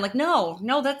be fine. Like, no,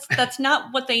 that's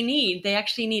not what they need. They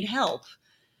actually need help.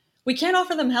 We can't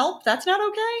offer them help. That's not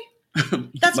okay.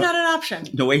 That's not an option.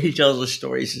 The way he tells the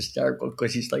story is hysterical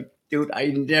because he's like, dude, I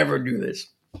never do this.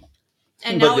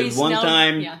 And but now he's one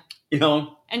time,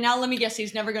 And now let me guess,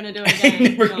 he's never going to do it again.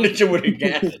 Never going to do it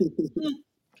again.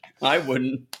 I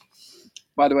wouldn't.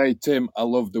 By the way, Tim, I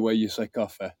love the way you say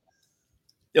coffee.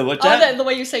 Yeah, what's that? The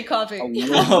way you say coffee.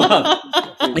 That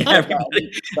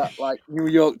like New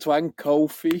York twang,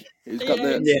 coffee. It's got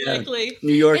exactly.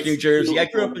 New York, New Jersey. I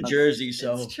grew up in Jersey,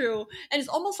 so it's true. And it's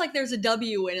almost like there's a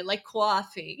W in it, like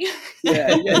coffee.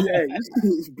 Yeah.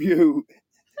 It's beautiful.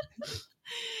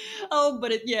 Oh,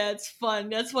 but it's fun.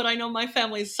 That's what I know. My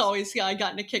family's always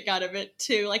gotten a kick out of it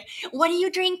too. Like, what do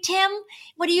you drink, Tim?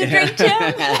 What do you drink, Tim?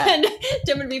 And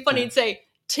Tim would be funny and say,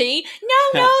 tea?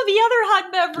 No, the other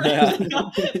hot beverage.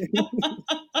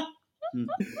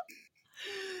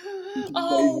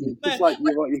 It's like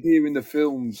what you hear in the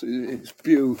films. It's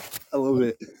beautiful. I love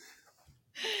it.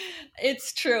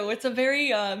 It's true. It's a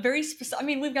very, very specific. I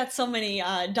mean, we've got so many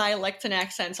dialects and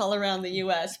accents all around the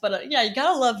U.S. But you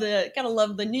gotta love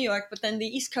the New York, but then the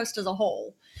East Coast as a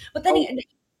whole. But then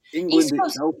England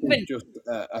itself is just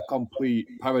a complete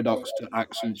paradox to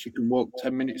accents. You can walk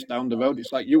 10 minutes down the road.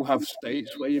 It's like you have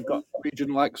states where you've got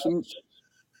regional accents.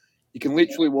 You can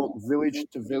literally walk village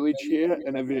to village here,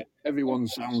 and everyone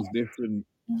sounds different.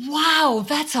 Wow,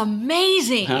 that's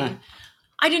amazing! Huh.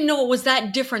 I didn't know it was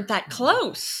that different, that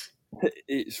close.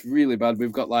 It's really bad.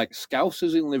 We've got like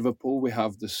Scousers in Liverpool. We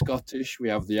have the Scottish. We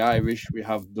have the Irish. We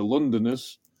have the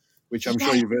Londoners, which I'm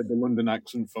sure you've heard the London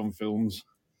accent from films.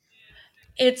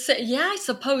 It's I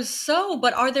suppose so.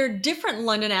 But are there different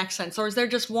London accents, or is there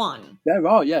just one? There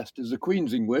are, yes. There's the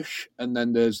Queen's English, and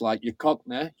then there's like your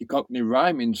Cockney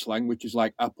rhyming slang, which is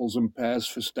like apples and pears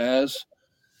for stairs.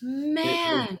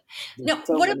 Man, now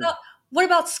what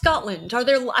about Scotland? Are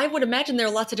there? I would imagine there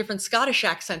are lots of different Scottish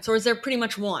accents, or is there pretty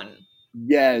much one?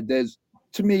 Yeah, there's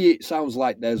To me, it sounds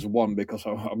like there's one because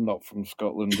I'm not from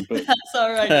Scotland, but That's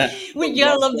all right. We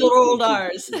gotta love the old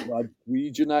R's. There's a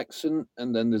region accent,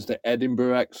 and then there's the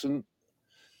Edinburgh accent.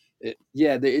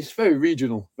 It's very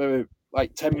regional. Very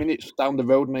like 10 minutes down the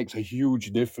road makes a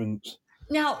huge difference.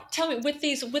 Now, tell me, with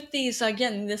these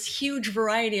again, this huge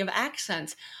variety of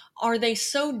accents, are they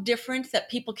so different that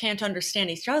people can't understand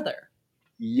each other?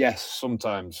 Yes,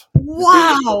 sometimes.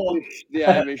 Wow, The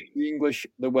Irish, the English,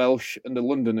 the Welsh, and the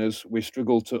Londoners, we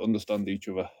struggle to understand each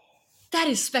other. that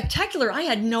is spectacular. I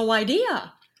had no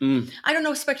idea. Mm. I don't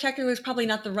know. Spectacular is probably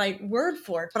not the right word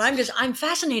for it, but I'm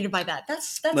fascinated by that.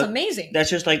 That's But amazing. That's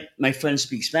just like my friends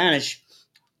speak Spanish,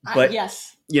 but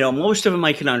yes, most of them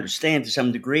I can understand to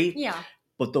some degree. yeah.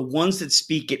 But the ones that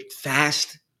speak it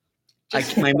fast,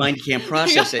 my mind can't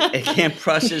process it. It can't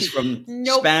process from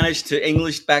Nope. Spanish to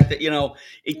English back to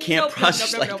it can't Nope,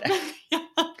 process nope, like nope, that.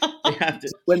 nope. They have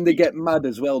to. When they get mad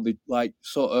as well, they like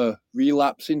sort of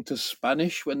relapse into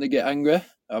Spanish when they get angry.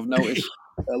 I've noticed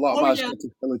a lot of my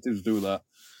Scottish relatives do that.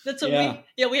 That's what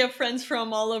we have friends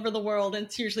from all over the world, and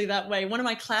it's usually that way. One of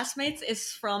my classmates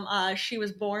is from she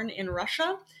was born in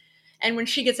Russia, and when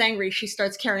she gets angry, she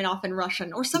starts carrying off in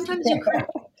Russian or sometimes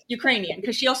Ukrainian,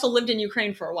 because she also lived in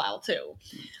Ukraine for a while too.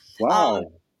 Wow.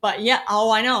 But yeah,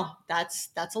 I know. That's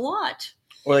a lot.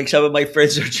 Or like some of my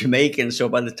friends are Jamaican, so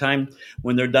by the time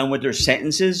when they're done with their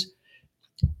sentences,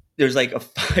 there's like a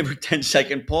 5 or 10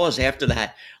 second pause after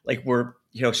that. Like we're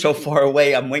so far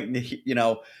away. I'm waiting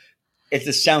to it's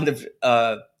the sound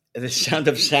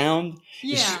of sound.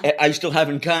 Yeah. I still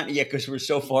haven't gotten it yet because we're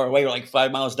so far away. We're like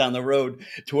 5 miles down the road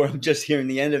to where I'm just hearing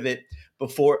the end of it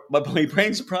before my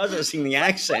brain's processing the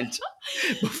accent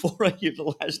before I hear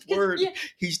the last word. Yeah.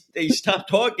 They stop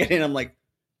talking and I'm like,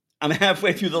 I'm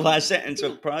halfway through the last sentence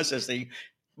of processing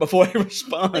before I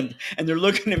respond. And they're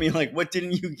looking at me like, what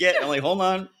didn't you get? I'm like, hold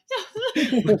on.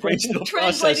 My brain's still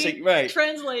processing. Right.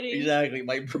 Translating. Exactly.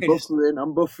 My brain is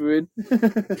I'm buffering.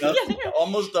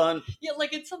 almost done. Yeah,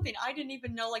 like it's something I didn't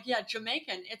even know. Like, yeah,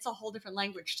 Jamaican, it's a whole different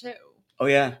language too. Oh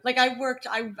yeah. Like I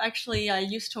actually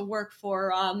used to work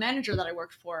for a manager that I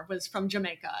worked for was from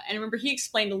Jamaica. And I remember he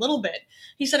explained a little bit.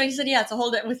 He said, yeah, it's a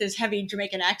whole, with his heavy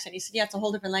Jamaican accent. He said, yeah, it's a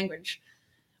whole different language,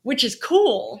 which is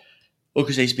cool. Oh,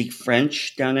 because they speak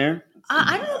French down there?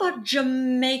 I don't know about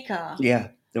Jamaica.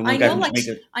 Yeah. I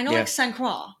know like Saint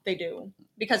Croix they do,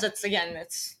 because it's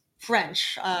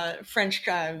French, but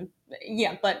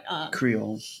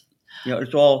Creole.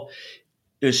 It's all,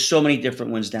 there's so many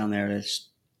different ones down there. That's,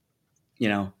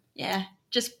 yeah,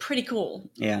 just pretty cool.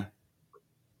 Yeah.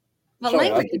 But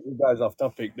sorry, I took you guys off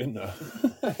topic, didn't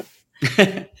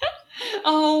I?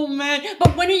 Oh man!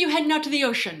 But when are you heading out to the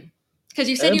ocean? Because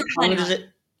you said you were planning on it.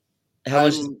 How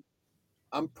is it?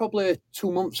 I'm probably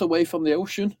 2 months away from the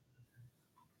ocean.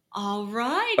 All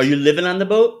right. Are you living on the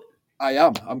boat? I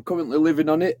am. I'm currently living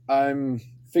on it. I'm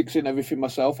fixing everything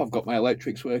myself. I've got my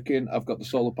electrics working. I've got the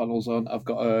solar panels on. I've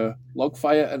got a log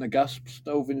fire and a gas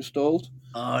stove installed.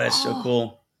 Oh, that's so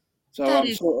cool. So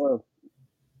I'm sort of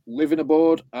living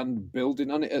aboard and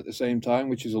building on it at the same time,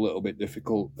 which is a little bit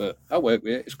difficult, but I work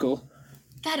with it. It's cool.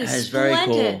 That is very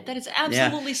cool. That is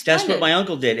absolutely splendid. That's what my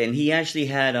uncle did, and he actually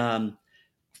had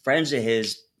friends of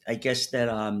his, I guess that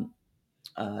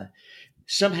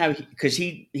somehow, because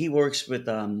he works with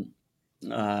a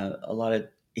lot of,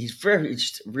 he's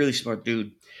just a really smart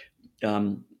dude.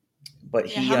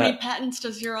 But how many patents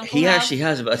does your uncle have? He have? actually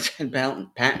has about 10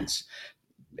 patents.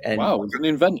 And, wow, he's an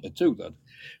inventor too, then.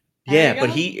 Yeah,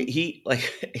 but he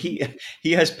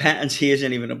has patents he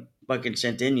hasn't even fucking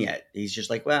sent in yet. He's just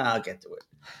like, well, I'll get to it.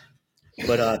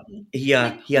 But he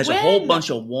has a whole bunch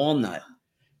of walnut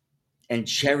and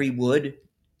cherry wood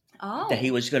that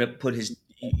he was going to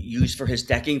use for his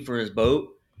decking for his boat.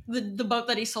 The boat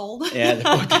that he sold. Yeah, the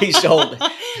boat that he sold.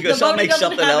 He goes, I'll make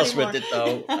something else with it,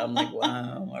 though. I'm like,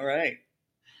 wow, all right.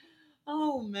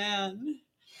 Oh man.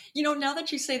 Now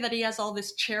that you say that he has all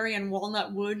this cherry and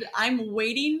walnut wood, I'm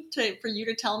waiting for you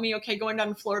to tell me, okay, going down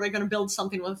to Florida, going to build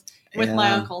something with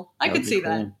my uncle. I could see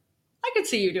that. I could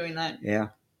see you doing that. Yeah.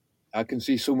 I can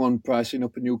see someone pricing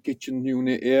up a new kitchen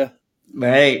unit here.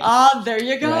 Right. There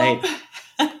you go. Right.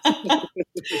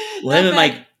 Well,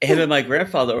 him and my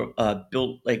grandfather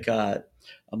built like a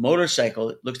motorcycle.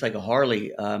 It looks like a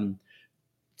Harley from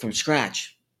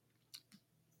scratch.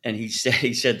 And he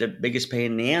said the biggest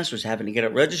pain in the ass was having to get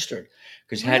it registered.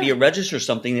 Because how do you register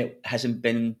something that hasn't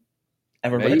been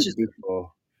ever registered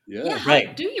before? Yeah, how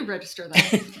do you register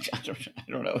that?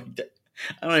 I don't know.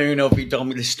 I don't even know if he told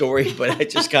me the story, but I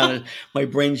just kind of, my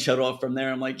brain shut off from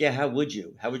there. I'm like, yeah, how would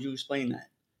you explain that?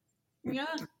 Yeah,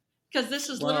 because this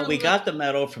is we got the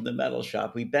metal from the metal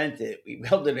shop. We bent it, we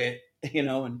welded it,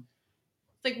 and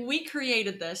Like, we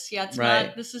created this. Yeah, it's Right.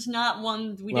 not. This is not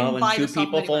one we Well, didn't when buy two this off of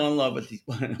people fall anywhere. in love with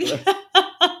one another,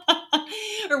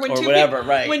 Or when or two whatever, people,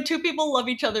 right? when two people love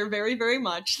each other very, very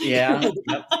much. Yeah.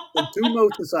 Yep. When two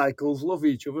motorcycles love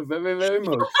each other very, very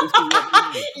much. This is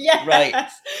what we need. Yes. Right.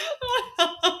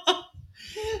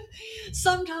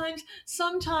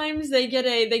 Sometimes they get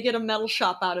a metal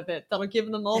shop out of it that'll give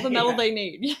them all the metal Yeah. they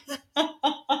need.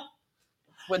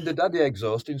 When the daddy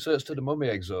exhaust inserts to the mummy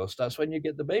exhaust, that's when you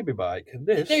get the baby bike. And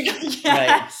this, There you go.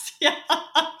 Yes. Yeah.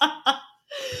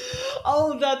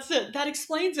 Oh, that's it. That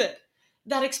explains it.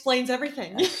 That explains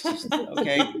everything. That's just,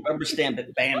 okay, rubber stamp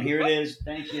it. Bam, here it is.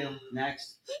 Thank you.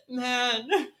 Next. Man.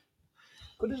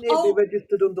 couldn't it be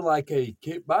registered under like a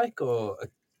kit bike or a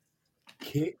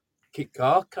kit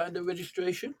car kind of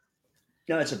registration?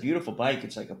 No, it's a beautiful bike.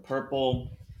 It's like a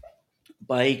purple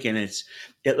bike, and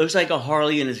it looks like a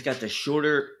Harley, and it's got the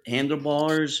shorter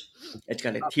handlebars. It's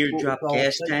got a teardrop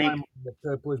gas tank. The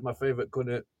purple is my favorite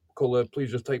color.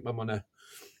 Please just take my money.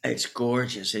 It's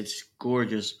gorgeous. It's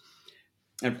gorgeous.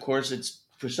 And of course, it's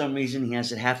for some reason he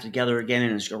has it half together again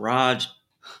in his garage.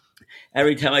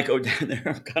 Every time I go down there,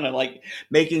 I'm kind of like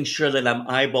making sure that I'm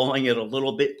eyeballing it a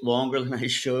little bit longer than I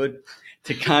should,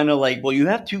 to kind of like, well, you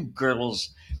have two girls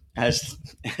as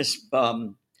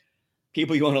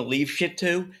people you want to leave shit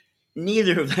to.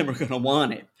 Neither of them are going to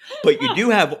want it, but you do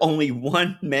have only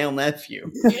one male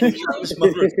nephew.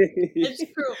 It's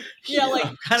true. Yeah, like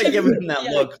I'm kind of giving him that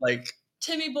look, like,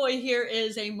 Timmy Boy here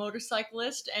is a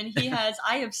motorcyclist, and he has.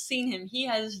 I have seen him. He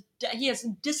has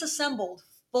disassembled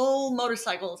full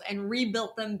motorcycles and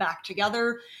rebuilt them back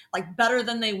together, like better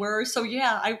than they were. So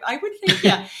yeah, I would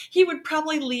think he would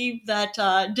probably leave that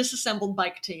disassembled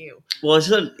bike to you. well,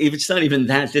 it's not even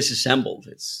that disassembled.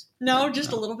 It's No,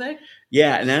 just a little bit.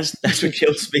 yeah, and that's what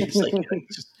kills me. It's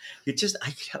like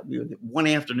I could help you with it. One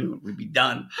afternoon we'd be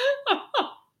done.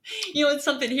 You know, it's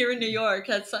something here in New York.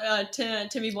 That's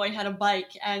Timmy Boy had a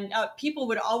bike, and people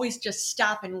would always just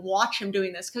stop and watch him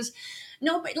doing this because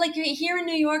nobody, like here in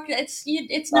New York, it's not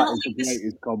That is like the this.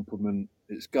 greatest compliment.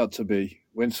 It's got to be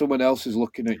when someone else is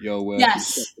looking at your work.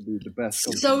 Yes. It's got to be the best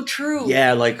compliment. So true.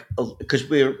 Yeah, like because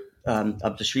we're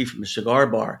up the street from a cigar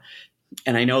bar,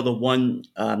 and I know the one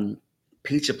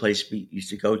pizza place we used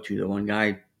to go to. The one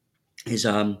guy, his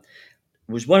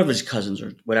was one of his cousins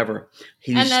or whatever.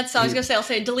 And that's I was gonna say. I'll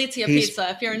say Delizia Pizza.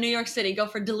 If you're in New York City, go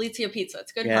for Delizia Pizza.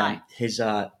 It's good. Yeah, Pie. his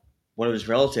one of his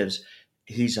relatives,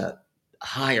 he's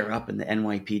higher up in the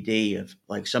NYPD of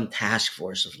like some task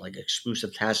force, of like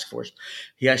exclusive task force.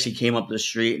 He actually came up the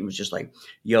street and was just like,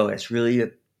 "Yo, I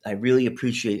really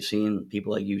appreciate seeing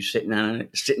people like you sitting down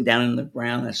in the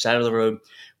ground on the side of the road,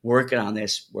 working on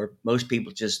this. Where most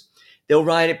people they'll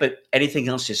ride it, but anything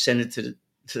else, just send it to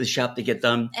the shop to get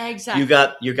done. Exactly.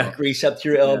 You got grease up to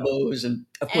your elbows, and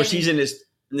of course he's in his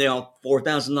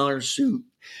 $4,000 suit,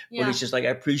 but it's just like I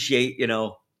appreciate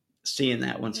seeing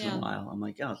that once in a while. I'm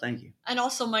like, oh, thank you. And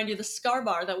also, mind you, the cigar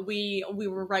bar that we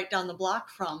were right down the block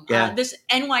from. Yeah. This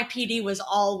NYPD was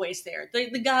always there.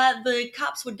 The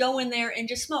cops would go in there and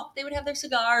just smoke. They would have their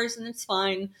cigars, and it's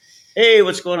fine. Hey,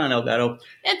 what's going on, Elgato?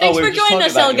 And thanks for joining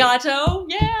us, Elgato.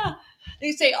 Yeah.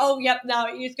 You say, oh, yep. Now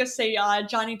you're gonna say,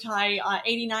 Johnny Ty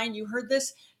 89. You heard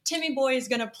this? Timmy Boy is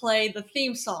gonna play the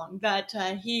theme song that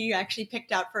he actually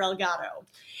picked out for Elgato.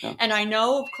 Oh. And I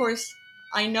know, of course.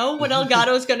 I know what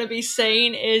Elgato is going to be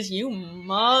saying is, you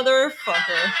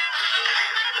motherfucker.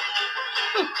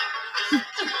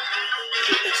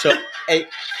 So, hey,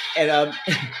 and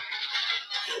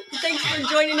thanks for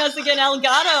joining us again,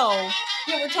 Elgato.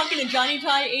 Yeah, we're talking to Johnny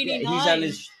Ty 89. Yeah,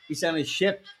 he's on his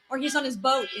ship, or he's on his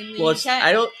boat in the UK.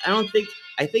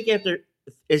 I think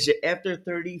after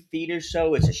 30 feet or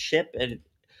so, it's a ship, and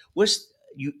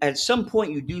at some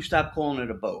point you do stop calling it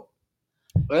a boat.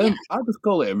 I just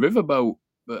call it a riverboat,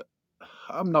 but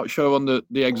I'm not sure on the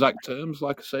exact terms.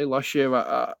 Like I say, last year,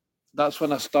 that's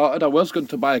when I started. I was going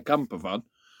to buy a camper van.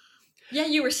 Yeah,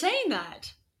 you were saying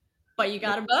that, but you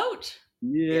got a boat.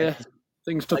 Yeah,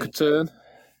 things took a turn.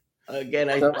 Again,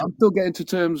 I'm still getting to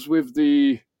terms with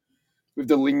the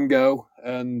lingo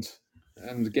and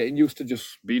getting used to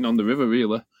just being on the river,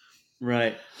 really.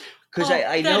 Right. Because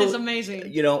I know that is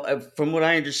amazing. From what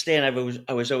I understand,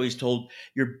 I was always told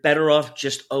you're better off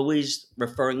just always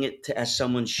referring it to as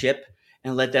someone's ship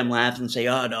and let them laugh and say,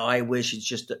 "Oh no, I wish it's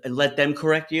just," and let them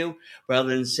correct you rather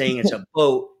than saying it's a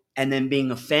boat and then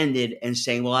being offended and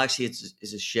saying, "Well, actually,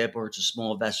 it's a ship or it's a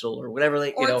small vessel or whatever."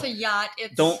 It's a yacht.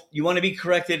 You want to be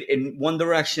corrected in one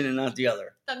direction and not the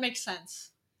other. That makes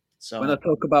sense. So when I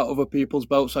talk about other people's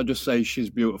boats, I just say she's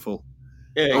beautiful.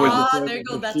 There you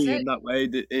go. That's it. That way,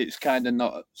 it's kind of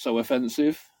not so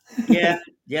offensive. Yeah.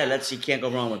 You can't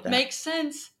go wrong with that. Makes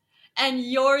sense. And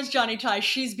yours, Johnny Ty,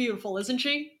 she's beautiful, isn't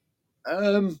she?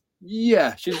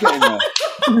 Yeah, she's getting there.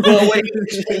 Well, when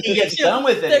he gets Yeah, done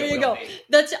with it, there it you will go.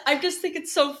 be. I just think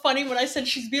it's so funny when I said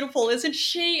she's beautiful, isn't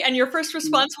she? And your first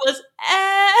response was,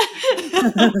 eh.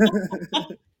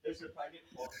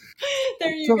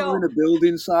 There you I'm in go. a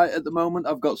building site at the moment.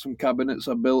 I've got some cabinets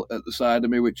I built at the side of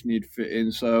me which need fitting.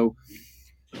 So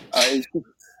it's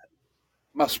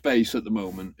my space at the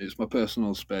moment. It's my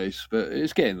personal space, but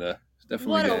it's getting there. It's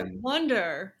definitely What a getting there.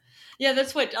 wonder. Yeah,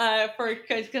 that's what I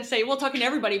was gonna say. We'll talking to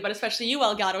everybody, but especially you,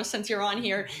 Elgato, since you're on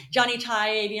here. Johnny Ty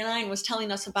 89 was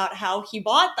telling us about how he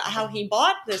bought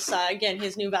this again,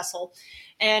 his new vessel,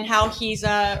 and how he's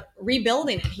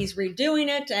rebuilding it. He's redoing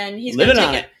it, and he's Living gonna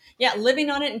on take it. Yeah, living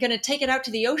on it, and gonna take it out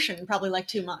to the ocean in probably like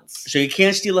 2 months. So you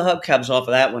can't steal the hubcaps off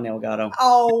of that one, Elgato.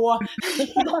 Oh.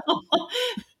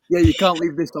 Yeah, you can't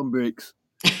leave this on bricks.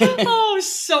 Oh,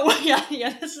 so yeah.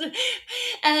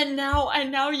 And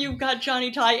now you've got Johnny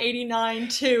Ty 89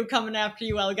 too coming after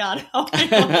you, Elgato.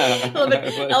 I love it.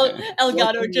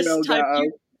 Elgato Watching just you, typed Elgato.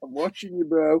 you. I'm watching you,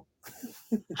 bro.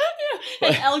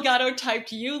 And Elgato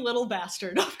typed you, little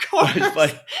bastard. Of course.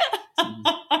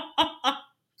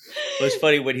 It's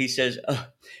funny when he says,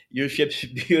 "Your ship's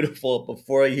beautiful."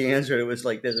 Before he answered, it was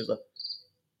like this. It was like,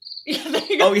 Yeah, there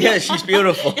you go. oh yeah, she's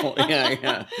beautiful. Yeah.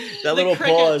 That The little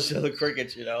cricket. pause, the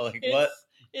crickets, like what?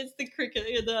 It's the crickets.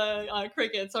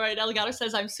 All right, Elgato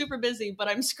says, I'm super busy, but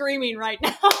I'm screaming right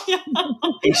now.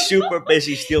 He's super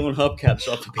busy stealing hubcaps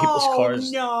off of people's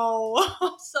cars. No.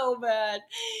 So bad.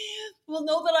 Well,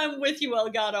 know that I'm with you,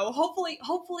 Elgato.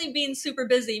 Hopefully being super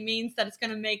busy means that it's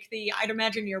going to make I'd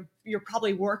imagine you're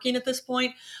probably working at this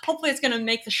point. Hopefully it's going to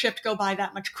make the shift go by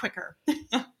that much quicker.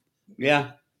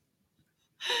 Yeah.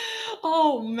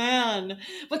 Oh, man.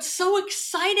 But so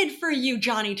excited for you,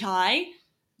 Johnny Ty.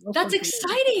 That's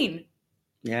exciting.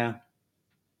 Yeah.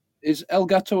 Is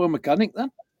Elgato a mechanic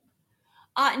then?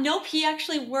 Nope, he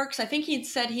actually works. I think he'd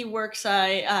said he works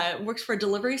for a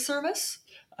delivery service.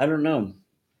 I don't know.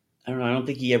 I don't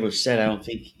think he ever said. I don't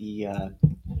think he. I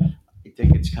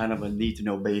think it's kind of a need to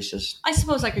know basis. I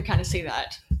suppose I could kind of see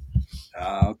that.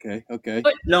 Okay.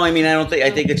 But no, I mean I don't think. I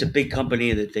think it's a big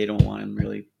company that they don't want him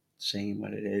really saying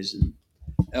what it is. And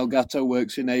Elgato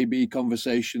works in A/B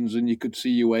conversations, and you could see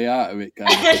your way out of it.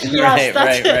 Kind of. Yes,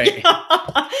 right.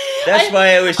 That's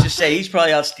why I always just say he's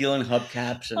probably out stealing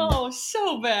hubcaps. Oh,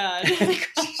 so bad.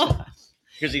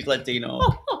 Because he's Latino.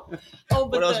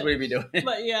 What else would he be doing?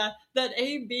 But yeah, that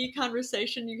A/B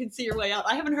conversation, you can see your way out.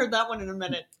 I haven't heard that one in a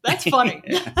minute. That's funny.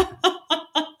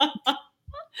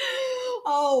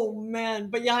 Oh man,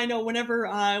 but yeah, I know. Whenever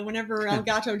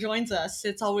Elgato joins us,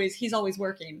 he's always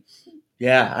working.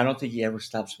 Yeah, I don't think he ever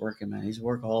stops working, man. He's a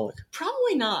workaholic.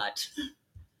 Probably not.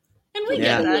 And we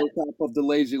Yeah. get that. The type of the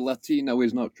lazy Latino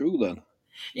is not true then.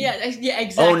 Yeah,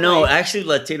 exactly. Oh no, actually,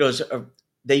 Latinos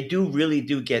they really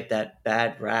do get that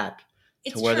bad rap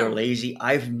It's to where true. they're lazy.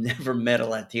 I've never met a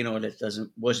Latino that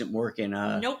wasn't working.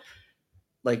 Nope.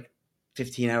 Like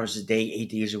 15 hours a day, 8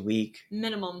 days a week.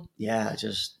 Minimum. Yeah,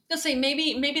 just. I'll say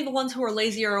maybe the ones who are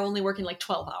lazy are only working like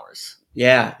 12 hours.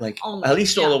 Yeah, like Only, at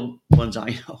least all the ones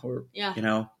I know are, Yeah.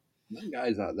 That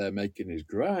guy's out there making his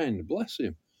grind. Bless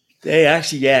him. They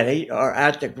actually, they are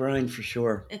at the grind for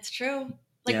sure. It's true.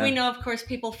 Like Yeah. we know, of course,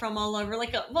 people from all over.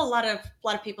 Like a lot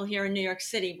of people here in New York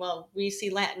City. Well, we see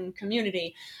Latin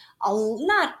community.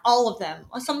 Not all of them.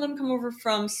 Some of them come over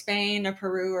from Spain or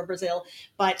Peru or Brazil,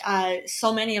 but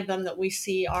so many of them that we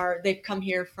see they've come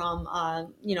here from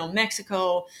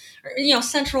Mexico, or,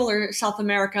 Central or South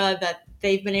America, that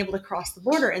they've been able to cross the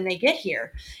border and they get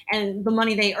here, and the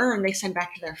money they earn they send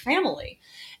back to their family,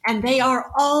 and they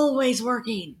are always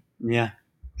working. Yeah.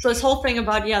 So this whole thing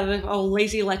about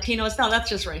lazy Latinos, no,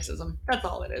 that's just racism. That's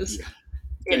all it is. Yeah.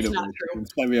 It's not true.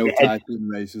 Stereotyping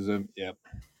racism. Yep.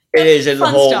 It is, and the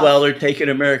Fun whole, stuff. well, they're taking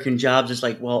American jobs. It's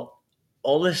like, well,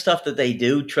 all this stuff that they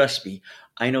do, trust me,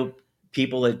 I know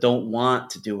people that don't want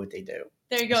to do what they do.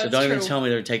 There you go. So it's don't true. even tell me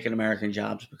they're taking American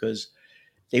jobs, because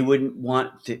they wouldn't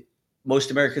want to.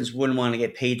 Most Americans wouldn't want to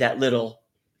get paid that little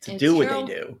to It's do what true.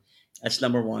 they do. That's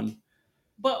number one.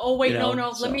 But wait, no.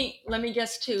 so- Let me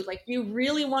guess too. Like you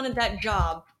really wanted that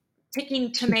job,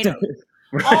 picking tomatoes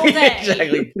Right, all day.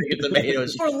 exactly. Picking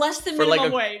tomatoes for less than for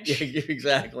minimum like wage. Yeah,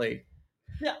 exactly.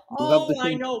 Yeah. love Oh, the I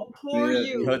thing- know. Poor Yeah,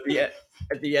 you.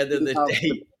 At the end of the How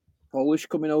day, Polish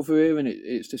coming over here, and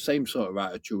it's the same sort of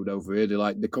attitude over here.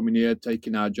 They're coming here,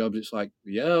 taking our jobs. It's like,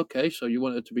 yeah, okay, so you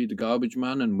wanted to be the garbage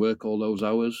man and work all those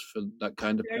hours for that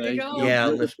kind of There you pay? go. Yeah,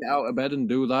 You'll let's- get out of bed and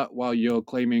do that while you're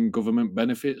claiming government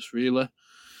benefits, really?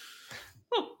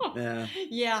 yeah.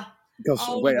 Yeah. Because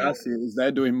Oh, the way no. I see it is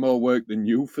they're doing more work than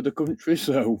you for the country,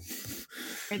 so... It's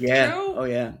Yeah. true. Oh,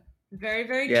 yeah. Very,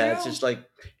 very Yeah, true. it's just like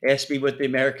ask me what the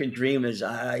American dream is.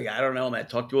 I don't know, man.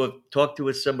 Talk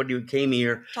to somebody who came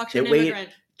here. Talk to They an immigrant.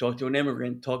 talk to an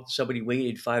immigrant. Talk to somebody who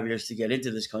waited 5 years to get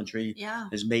into this country. Yeah.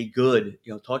 Has made good.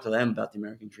 Talk to them about the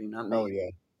American dream, not me. Oh yeah.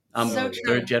 I'm So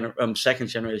true. I'm second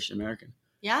generation American.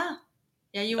 Yeah.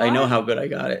 Yeah, you are. I know how good I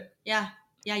got it. Yeah.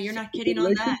 Yeah, you're not kidding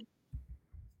on that.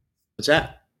 What's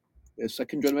that?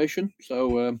 Second generation.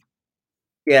 So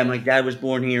Yeah, my dad was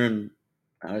born here, and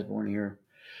I was born here,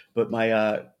 but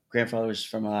my grandfather was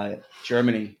from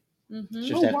Germany. Mm-hmm.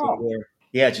 Just after the war.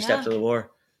 Yeah, just Yeah. after the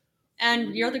war.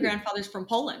 And your other grandfather's from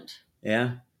Poland.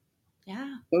 Yeah.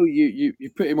 Yeah. Oh, you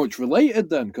pretty much related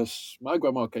then, because my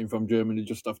grandma came from Germany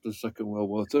just after the Second World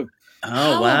War too. Oh,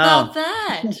 How wow. about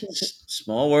that?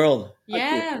 Small world.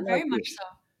 Yeah, very much so.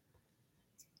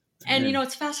 And Yeah.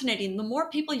 it's fascinating. The more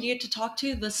people you get to talk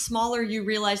to, the smaller you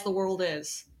realize the world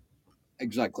is.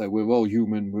 Exactly. We're all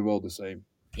human. We're all the same.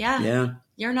 Yeah. Yeah.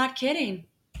 You're not kidding.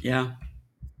 Yeah.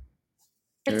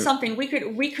 It's something we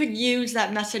could use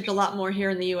that message a lot more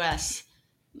here in the US.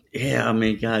 Yeah, I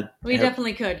mean, God. We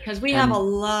definitely could, because we have a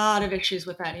lot of issues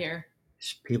with that here.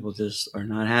 People just are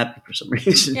not happy for some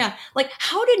reason. Yeah. Like,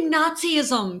 how did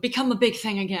Nazism become a big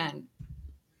thing again?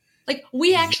 Like,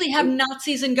 we actually have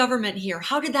Nazis in government here.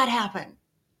 How did that happen?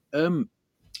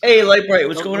 Hey, Lightbright,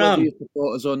 what's going on?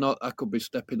 Supporters or not, I could be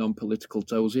stepping on political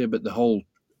toes here, but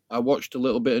I watched a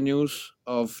little bit of news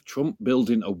of Trump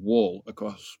building a wall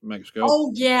across Mexico.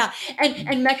 Oh yeah,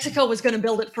 and Mexico was going to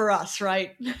build it for us,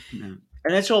 right? Yeah.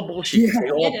 And that's all bullshit. Yeah,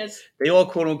 it is. They all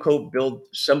quote unquote build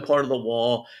some part of the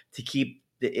wall to keep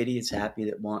the idiots happy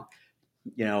that want,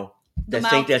 that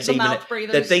think that's even that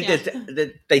think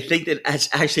that they think that that's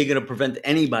actually going to prevent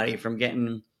anybody from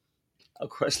getting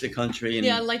across the country. And,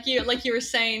 yeah, like you were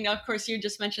saying. Of course, you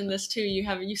just mentioned this too.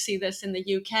 You see this in the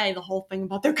UK. The whole thing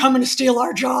about they're coming to steal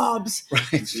our jobs.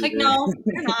 Right. Like, no,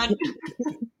 they're not.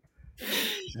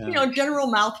 General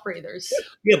mouth breathers.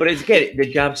 Yeah, but again,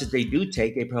 the jobs that they do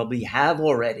take, they probably have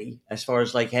already. As far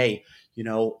as like, hey,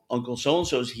 Uncle so and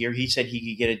so's here. He said he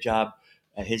could get a job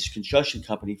at his construction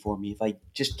company for me if I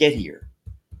just get here.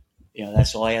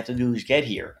 That's all I have to do is get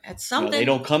here. That's something. They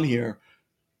don't come here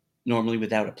normally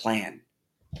without a plan.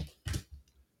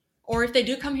 Or if they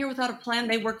do come here without a plan,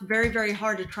 they work very, very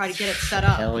hard to try to get it set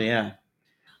up. Hell yeah.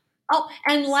 Oh,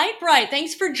 and Lightbright,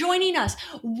 thanks for joining us.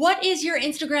 What is your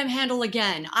Instagram handle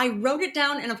again? I wrote it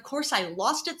down, and of course I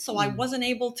lost it, so I wasn't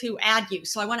able to add you.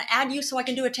 So I want to add you so I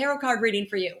can do a tarot card reading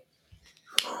for you.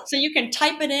 So you can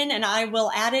type it in, and I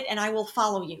will add it, and I will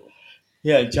follow you.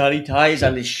 Yeah, Johnny Ty is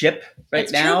on the ship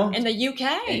now. True. In the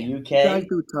UK. You guys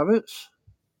do tarots?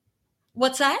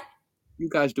 What's that? You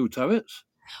guys do tarots?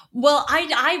 Well,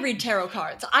 I read tarot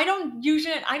cards. I don't use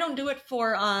it. I don't do it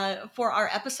for our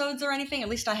episodes or anything. At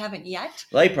least I haven't yet.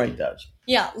 Lightbright does.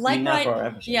 Yeah,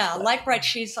 Lightbright. Yeah, Lightbright.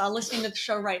 She's listening to the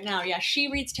show right now. Yeah, she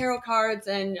reads tarot cards,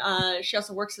 and she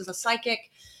also works as a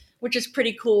psychic, which is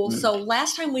pretty cool. So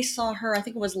last time we saw her, I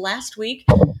think it was last week,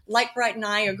 Lightbright and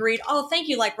I agreed. Oh, thank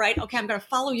you, Lightbright. Okay, I'm going to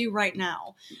follow you right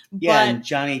now. Yeah, and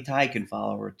Johnny Ty can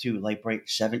follow her too.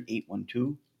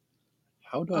 Lightbright7812.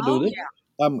 How do I do this? Yeah.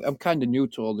 I'm kind of new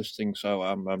to all this thing, so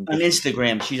I'm on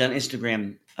Instagram. She's on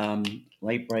Instagram.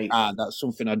 Lightbright. That's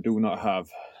something I do not have.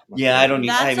 Yeah, I don't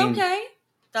need. That's okay.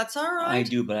 That's all right. I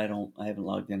do, but I don't. I haven't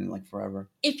logged in like forever.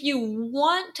 If you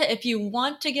want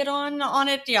to get on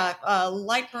it, yeah,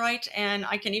 Lightbright, and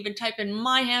I can even type in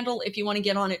my handle if you want to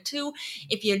get on it too.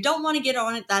 If you don't want to get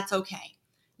on it, that's okay.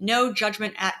 No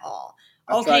judgment at all.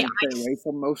 Okay, I stay away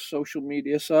from most social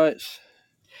media sites.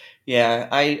 Yeah,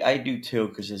 I do too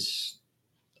because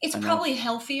it's probably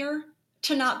healthier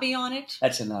to not be on it.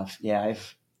 That's enough. Yeah,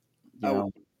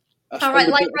 all right,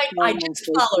 Lightbright, I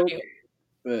just followed you.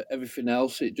 But everything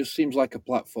else, it just seems like a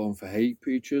platform for hate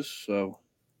preachers. So,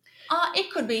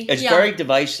 it could be. It's very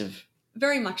divisive.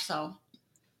 Very much so.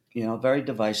 Very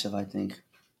divisive. I think.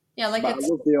 Yeah, I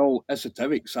love the old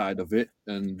esoteric side of it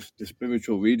and the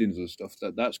spiritual readings and stuff.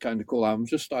 That's kind of cool. I'm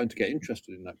just starting to get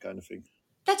interested in that kind of thing.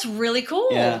 That's really cool.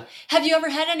 Yeah. Have you ever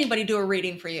had anybody do a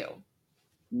reading for you?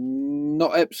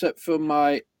 Not except for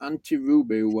my Auntie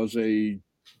Ruby, who was a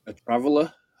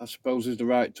traveller, I suppose is the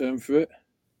right term for it.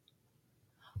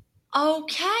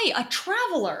 Okay, a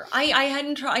traveller. I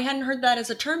hadn't heard that as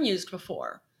a term used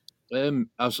before.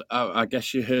 I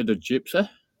guess you heard of gypsy.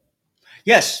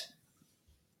 Yes.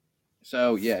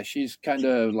 So yeah, she's kind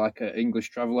of like an English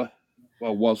traveller.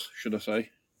 Well, should I say?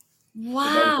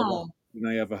 Wow.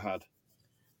 I ever had.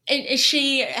 Has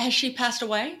she passed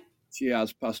away? She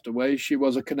has passed away. She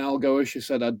was a canal goer. She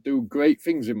said, I'd do great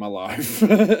things in my life.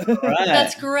 Right.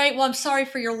 That's great. Well, I'm sorry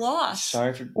for your loss.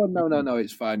 Sorry for... Well, no.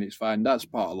 It's fine. It's fine. That's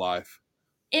part of life.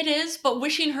 It is, but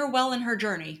wishing her well in her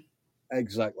journey.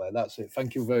 Exactly. That's it.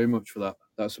 Thank you very much for that.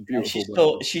 That's a And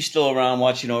beautiful. she's still around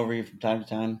watching over you from time to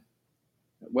time.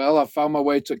 Well, I found my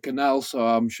way to Canal, so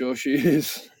I'm sure she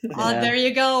is. There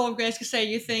you go. I was going to say,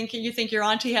 you think your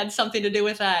auntie had something to do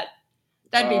with that?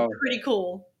 That'd be pretty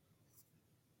cool.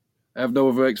 I have no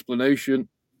other explanation.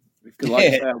 Because, like I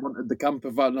say, I wanted the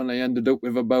camper van and I ended up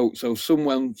with a boat. So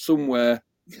someone somewhere.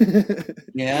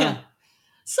 Yeah.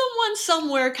 Someone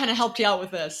somewhere kind of helped you out with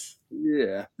this.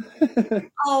 Yeah.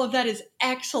 Oh, that is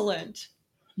excellent.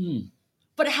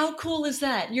 But how cool is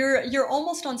that? You're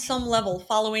almost on some level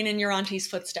following in your auntie's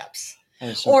footsteps.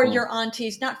 So or cool. your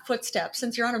auntie's, not footsteps,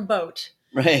 since you're on a boat.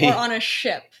 Right. Or on a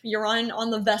ship. You're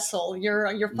on the vessel.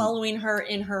 You're following her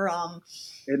in her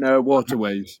in her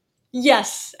waterways.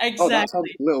 Yes, exactly. Oh, that sounds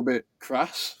a little bit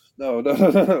crass. No.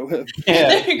 Yeah.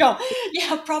 There you go.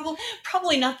 Yeah,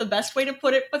 probably not the best way to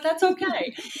put it, but that's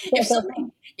okay.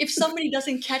 If somebody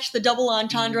doesn't catch the double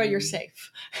entendre, you're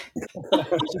safe. It's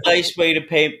a nice way to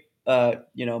pay,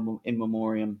 in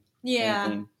memoriam. Yeah, kind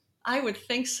of thing. I would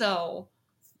think so.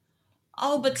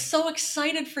 Oh, but so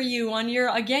excited for you on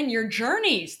your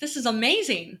journeys. This is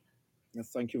amazing.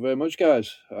 Thank you very much,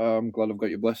 guys. I'm glad I've got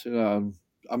your blessing.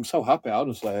 I'm so happy,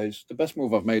 honestly. It's the best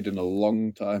move I've made in a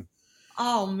long time.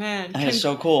 Oh, man. That is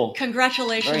so cool.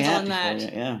 Congratulations on that. For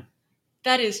you, yeah.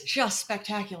 That is just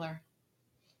spectacular.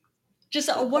 Just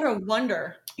what a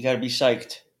wonder. You got to be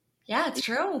psyched. Yeah, it's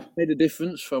true. Made a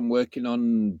difference from working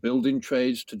on building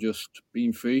trades to just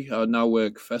being free. I now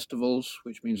work festivals,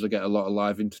 which means I get a lot of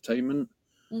live entertainment.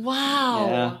 Wow.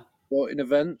 Yeah. Sporting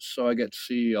events, so I get to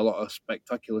see a lot of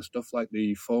spectacular stuff like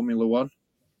the Formula One.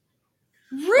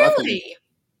 Really?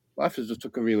 Life has just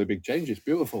took a really big change. It's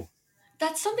beautiful.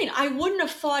 That's something I wouldn't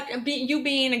have thought, you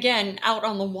being, again, out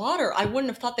on the water, I wouldn't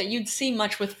have thought that you'd see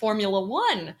much with Formula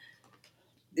One.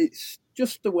 It's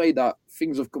just the way that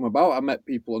things have come about. I met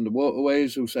people on the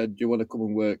waterways who said, do you want to come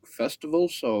and work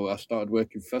festivals? So I started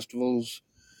working festivals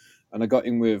and I got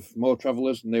in with more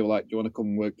travelers and they were like, do you want to come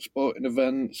and work sporting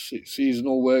events? It's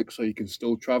seasonal work so you can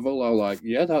still travel. I was like,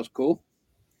 yeah, that's cool.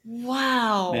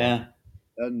 Wow. Yeah.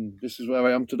 And this is where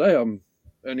I am today. I'm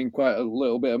earning quite a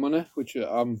little bit of money, which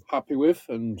I'm happy with.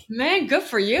 And man, good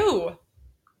for you.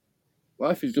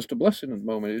 Life is just a blessing at the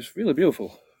moment. It's really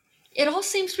beautiful. It all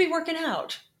seems to be working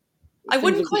out. I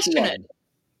wouldn't question it.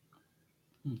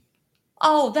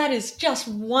 Oh, that is just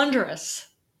wondrous.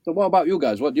 So what about you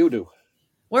guys? What do you do?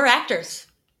 We're actors.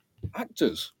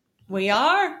 Actors? We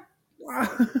are.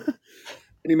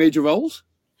 Any major roles?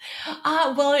 Well, I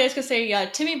was going to say,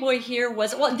 Timmy Boy here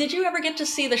was... Well, did you ever get to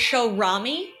see the show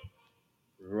Ramy?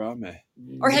 Ramy.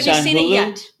 Or have you seen it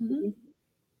yet? Mm-hmm.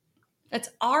 That's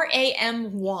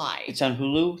Ramy. It's on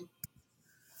Hulu?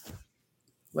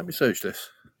 Let me search this.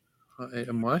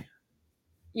 Ramy?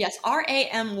 Yes,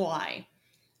 Ramy.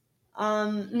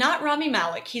 Not Rami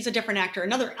Malek. He's a different actor,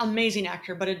 another amazing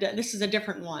actor, but this is a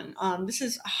different one. I'm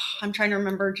trying to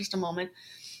remember just a moment.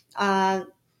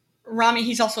 Rami,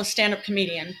 he's also a stand-up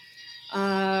comedian.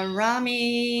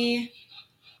 Rami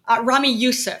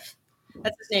Youssef.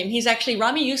 That's his name. He's actually,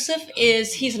 Rami Youssef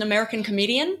he's an American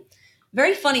comedian.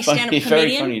 Very funny stand-up comedian.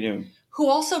 Very funny dude. Who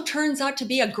also turns out to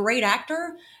be a great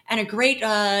actor and a great,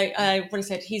 what is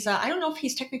it? He's, I don't know if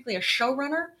he's technically a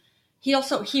showrunner.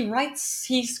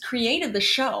 He's created the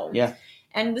show. Yeah.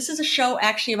 And this is a show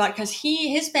actually about, because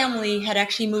his family had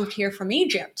actually moved here from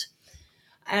Egypt.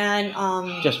 And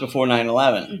just before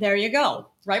 9/11. There you go.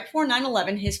 Right before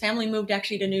 9/11, his family moved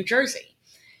actually to New Jersey.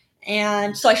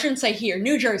 And so I shouldn't say here,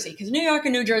 New Jersey, because New York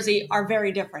and New Jersey are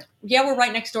very different. Yeah, we're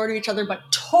right next door to each other, but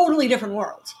totally different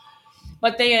worlds.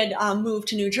 But they had moved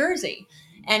to New Jersey.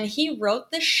 And he wrote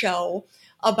this show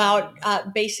about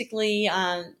basically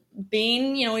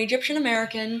being, Egyptian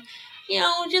American,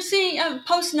 just seeing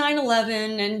post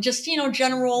 9/11 and just,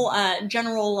 general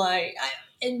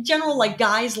like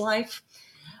guy's life.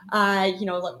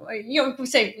 We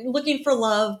say looking for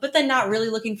love, but then not really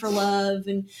looking for love,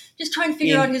 and just trying to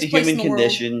figure out his place in the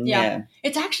condition, world. Yeah,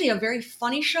 it's actually a very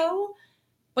funny show,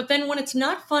 but then when it's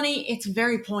not funny, it's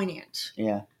very poignant.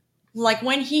 Yeah, like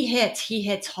when he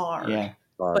hits hard. Yeah,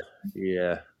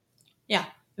 yeah,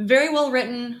 very well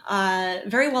written,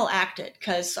 very well acted,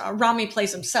 because Rami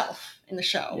plays himself in the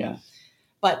show. Yeah,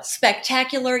 but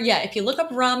spectacular. Yeah, if you look up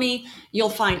Rami, you'll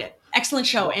find it. Excellent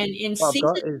show. And in season...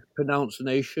 I've got his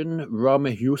pronunciation,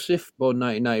 Ramy Youssef, born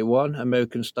 1991,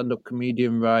 American stand-up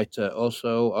comedian, writer,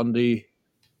 also on the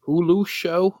Hulu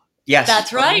show. Yes.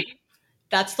 That's right.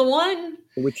 That's the one.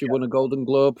 For which he won a Golden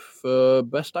Globe for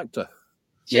Best Actor.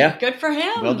 Yeah. Good for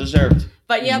him. Well deserved.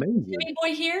 But yeah, Amazing. Timmy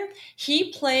Boy here,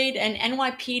 he played an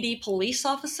NYPD police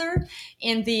officer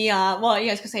in the, well, you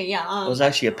guys could say, yeah. It was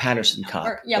actually a Patterson cop.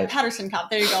 Patterson cop.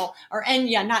 There you go. Or,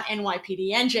 not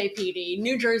NYPD, NJPD,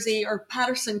 New Jersey, or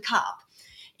Patterson cop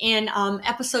in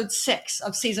episode 6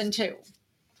 of season 2.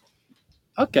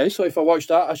 Okay, so if I watch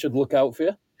that, I should look out for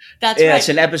you. That's right. It's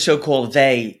an episode called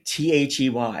They,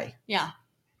 They. Yeah.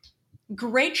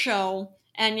 Great show.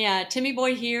 And yeah, Timmy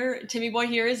Boy here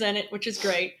is in it, which is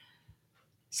great.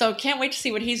 So can't wait to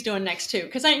see what he's doing next too.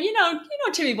 Because you know,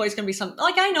 Timmy Boy's gonna be something.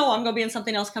 Like I know I'm gonna be in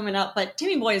something else coming up, but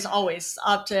Timmy Boy is always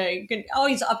up to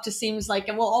seems like,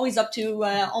 well, always up to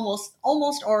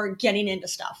almost or getting into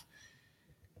stuff.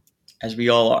 As we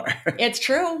all are. It's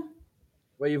true.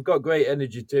 Well, you've got great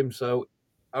energy, Tim. So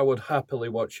I would happily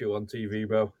watch you on TV,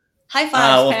 bro. High fives.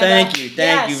 Well, Panda.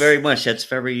 thank you very much. That's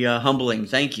very humbling.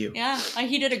 Thank you. Yeah,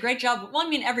 he did a great job. Well, I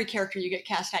mean, every character you get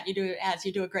cast at, you do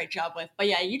a great job with. But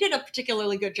yeah, you did a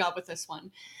particularly good job with this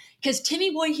one, because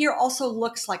Timmy Boy here also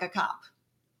looks like a cop.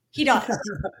 He does.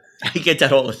 I get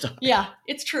that all the time. Yeah,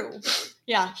 it's true.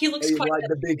 Yeah, he looks quite like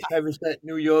the big heavyset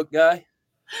New York guy.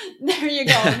 There you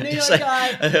go, New York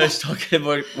guy. I was talking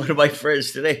about one of my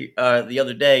friends today, the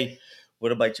other day,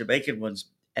 one of my Jamaican ones.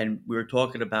 And we were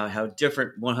talking about how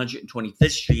different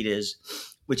 125th Street is,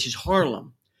 which is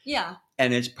Harlem. Yeah.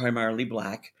 And it's primarily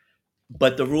black.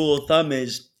 But the rule of thumb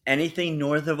is anything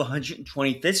north of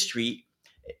 125th Street,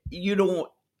 you don't,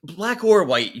 black or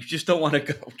white, you just don't want to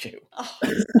go to. Oh,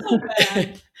 so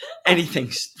bad.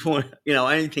 anything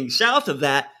south of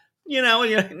that, you're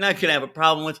not going to have a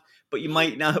problem with, but you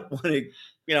might not want to,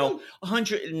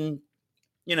 100 and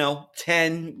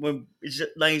 10 when it's a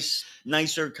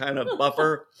nicer kind of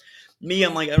buffer. Me,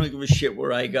 I'm like, I don't give a shit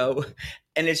where I go.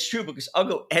 And it's true, because I'll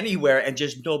go anywhere and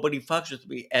just nobody fucks with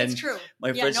me. And it's true.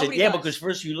 My friend said, does. because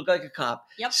first you look like a cop.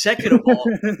 Yep. Second of all,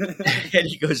 and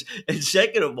he goes, and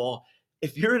second of all,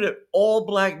 if you're in an all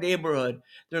black neighborhood,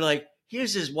 they're like,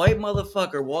 here's this white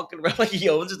motherfucker walking around like he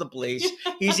owns the place.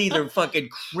 He's either fucking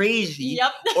crazy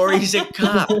or he's a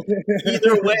cop.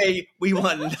 Either way, we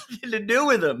want nothing to do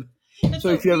with him. So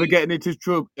if you ever get into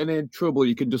trouble,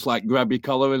 you can just like grab your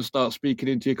collar and start speaking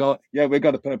into your collar. Yeah, we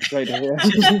got a perpetrator here.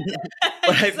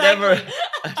 But I've never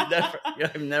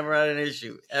had an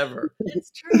issue ever. It's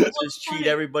true. Just treat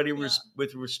everybody with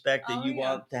respect that you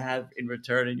want to have in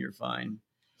return, and you're fine.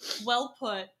 Well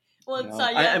put. Well, it's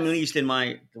I'm at least in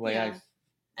the way I've.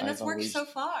 And that's worked so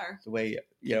far. The way,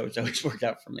 it's always worked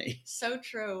out for me. So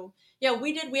true. Yeah,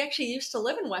 we actually used to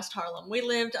live in West Harlem. We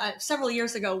lived, several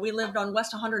years ago, we lived on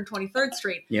West 123rd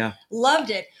Street. Yeah.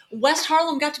 Loved it. West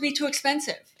Harlem got to be too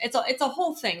expensive. It's a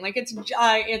whole thing. Like what's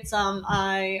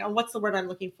the word I'm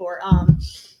looking for?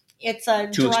 It's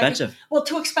too expensive. Well,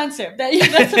 too expensive.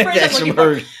 That's the phrase I'm looking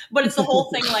for. But it's the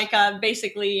whole thing, like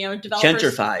basically, developers.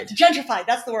 Gentrified.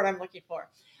 That's the word I'm looking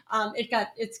for.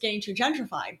 It's getting too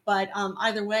gentrified. But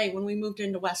either way, when we moved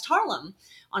into West Harlem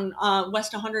on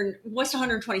West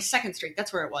 122nd Street,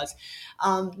 that's where it was.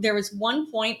 There was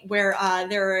one point where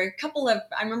there were a couple of,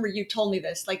 I remember you told me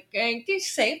this, like you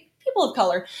say people of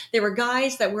color. They were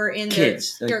guys that were in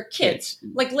their kids,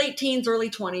 like late teens, early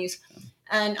 20s.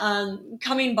 And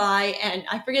coming by, and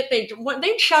I forget they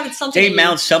shouted something. They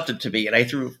mouthed something to me, and I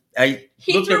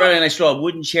looked around and I saw a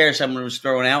wooden chair someone was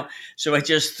throwing out. So I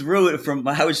just threw it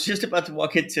I was just about to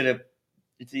walk into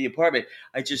the apartment.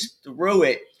 I just threw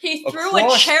it. He threw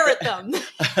a chair at them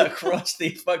across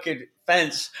the fucking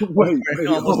fence. Wait,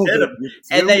 almost hit them.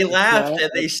 And they laughed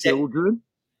and they said, children?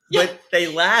 But they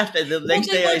laughed, and the next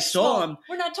day I saw them.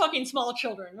 We're not talking small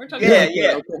children. We're talking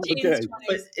Okay.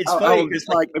 But it's I funny. was just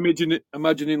like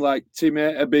imagining like Timmy,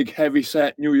 a big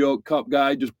heavy-set New York cop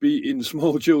guy, just beating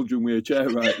small children with a chair.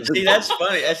 Right? See, that's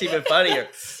funny. That's even funnier.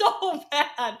 So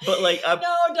bad. But like, no,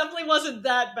 it definitely wasn't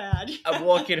that bad. I'm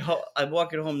walking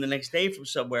home the next day from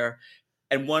somewhere,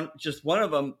 and one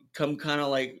of them come kind of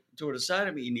like toward the side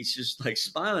of me, and he's just like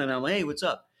smiling. I'm like, hey, what's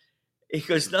up? He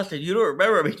goes, nothing. You don't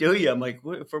remember me, do you? I'm like,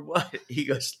 for what? He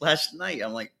goes, last night.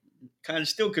 I'm like, kind of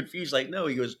still confused. Like, no.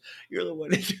 He goes, you're the one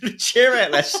that threw the chair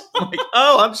at us. I'm like,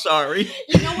 oh, I'm sorry.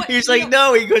 You know what? He's like,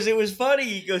 no. He goes, it was funny.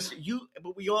 He goes,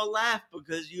 but we all laughed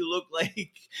because you look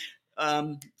like,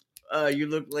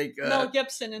 Mel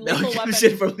Gibson in Mel Lethal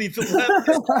Gibson Weapon. from Lethal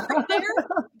Weapon.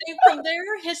 From there,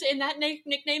 in that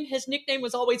nickname, his nickname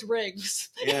was always Riggs.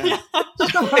 Yeah.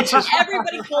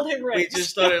 Everybody called him Riggs. We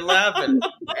just started laughing.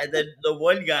 And then the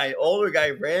one guy, older guy,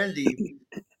 Randy,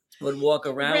 would walk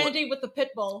around. Randy with the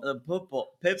pit bull. The pit bull.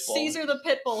 Caesar the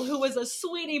pit bull, who was a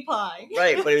sweetie pie.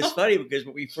 Right, but it was funny because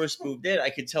when we first moved in, I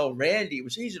could tell Randy,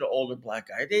 he's an older black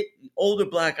guy. Older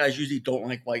black guys usually don't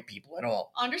like white people at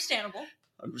all. Understandable.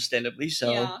 understandably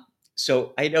so. Yeah.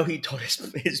 So I know he told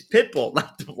his pit bull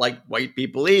not to like white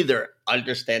people either,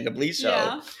 understandably so.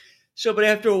 Yeah. So, but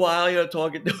after a while,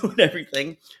 talking to him and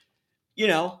everything,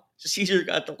 Caesar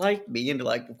got to like me and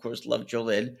like, of course, love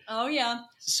Jolene. Oh yeah.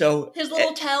 So his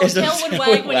little tail would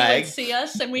wag when he would see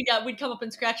us, and we'd come up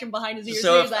and scratch him behind his ears.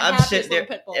 So if I'm sitting there,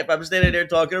 if I'm standing there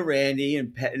talking to Randy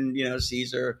and petting,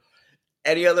 Caesar,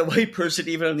 any other white person,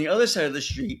 even on the other side of the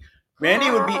street,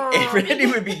 Randy would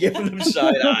be giving him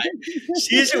side eye.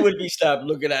 Caesar would be stopped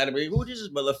looking at him. Like, who is this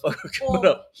motherfucker coming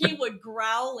up? He would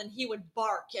growl and he would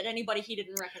bark at anybody he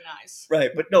didn't recognize.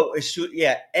 Right, but no,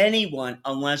 anyone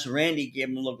unless Randy gave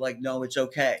him a look like, no, it's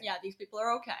okay. Yeah, these people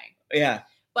are okay. Yeah.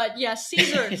 But yeah,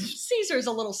 Caesar's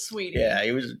a little sweetie. Yeah,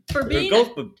 he was for being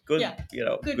good,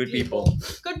 good people.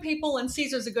 Good people, and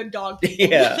Caesar's a good dog.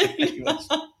 Yeah. He was.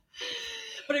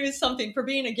 But it was something for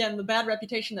being, again, the bad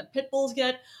reputation that pit bulls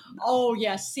get. Oh,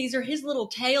 yes, Caesar, his little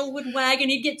tail would wag, and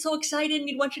he'd get so excited, and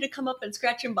he'd want you to come up and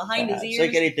scratch him behind his ears.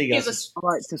 It's like anything else. I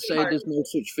like to say there's no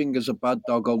such thing as a bad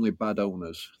dog, only bad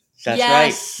owners. That's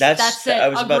right. That's it. I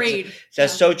was agreed.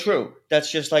 That's so true.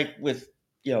 That's just like with,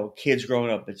 kids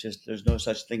growing up. It's just there's no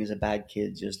such thing as a bad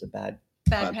kid, just a bad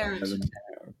parent.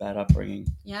 Or bad upbringing.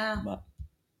 Yeah.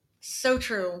 So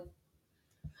true.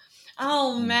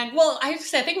 Oh, man. Well, I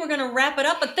think we're going to wrap it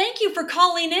up, but thank you for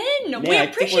calling in. We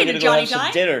appreciate it, Johnny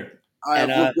Ty. Dinner. I have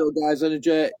loved your guys'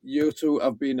 energy. You two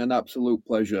have been an absolute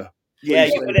pleasure. Yeah,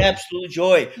 you've been an absolute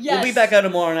joy. Yes. We'll be back on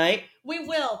tomorrow night. We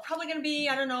will. Probably going to be,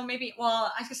 I don't know, maybe,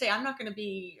 well, I was going to say, I'm not going to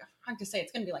be, I'm going to say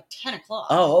it's going to be like 10 o'clock.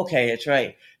 Oh, okay. That's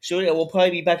right. So we'll probably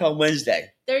be back on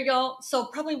Wednesday. There you go. So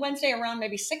probably Wednesday around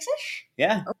maybe 6-ish?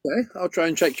 Yeah. Okay. I'll try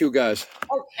and check you guys.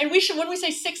 Oh, and when we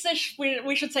say 6-ish,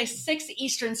 we should say 6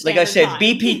 Eastern Standard Like I said, time.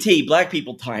 BPT, Black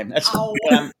People Time. That's so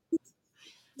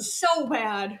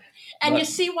bad. And you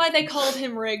see why they called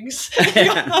him Riggs.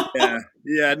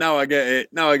 Yeah, now I get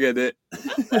it.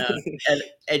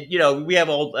 And we have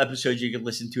old episodes you can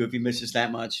listen to if you miss us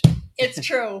that much. It's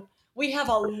true. We have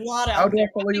a lot out How do I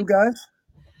follow you guys?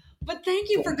 But thank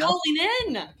you for calling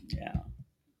in. Yeah.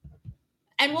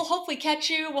 And we'll hopefully catch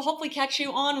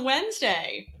you on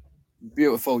Wednesday.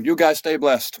 Beautiful. You guys stay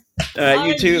blessed.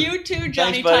 You too. You too,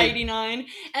 Johnny Ty 89.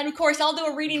 And of course, I'll do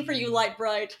a reading for you, Light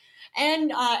Bright.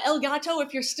 And El Gato,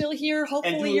 if you're still here,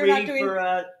 hopefully you're not doing. You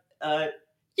know what?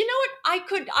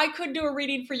 I could do a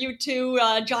reading for you too,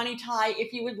 Johnny Ty,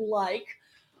 if you would like.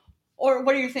 Or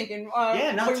what are you thinking?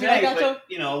 Not today, but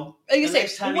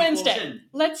next time Wednesday.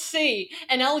 Let's see.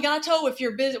 And El Gato, if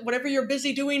you're busy, whatever you're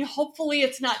busy doing, hopefully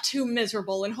it's not too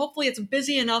miserable, and hopefully it's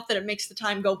busy enough that it makes the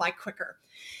time go by quicker.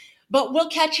 But we'll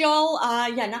catch y'all.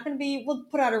 We'll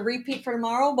put out a repeat for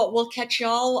tomorrow, but we'll catch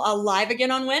y'all live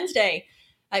again on Wednesday.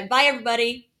 Bye,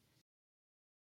 everybody.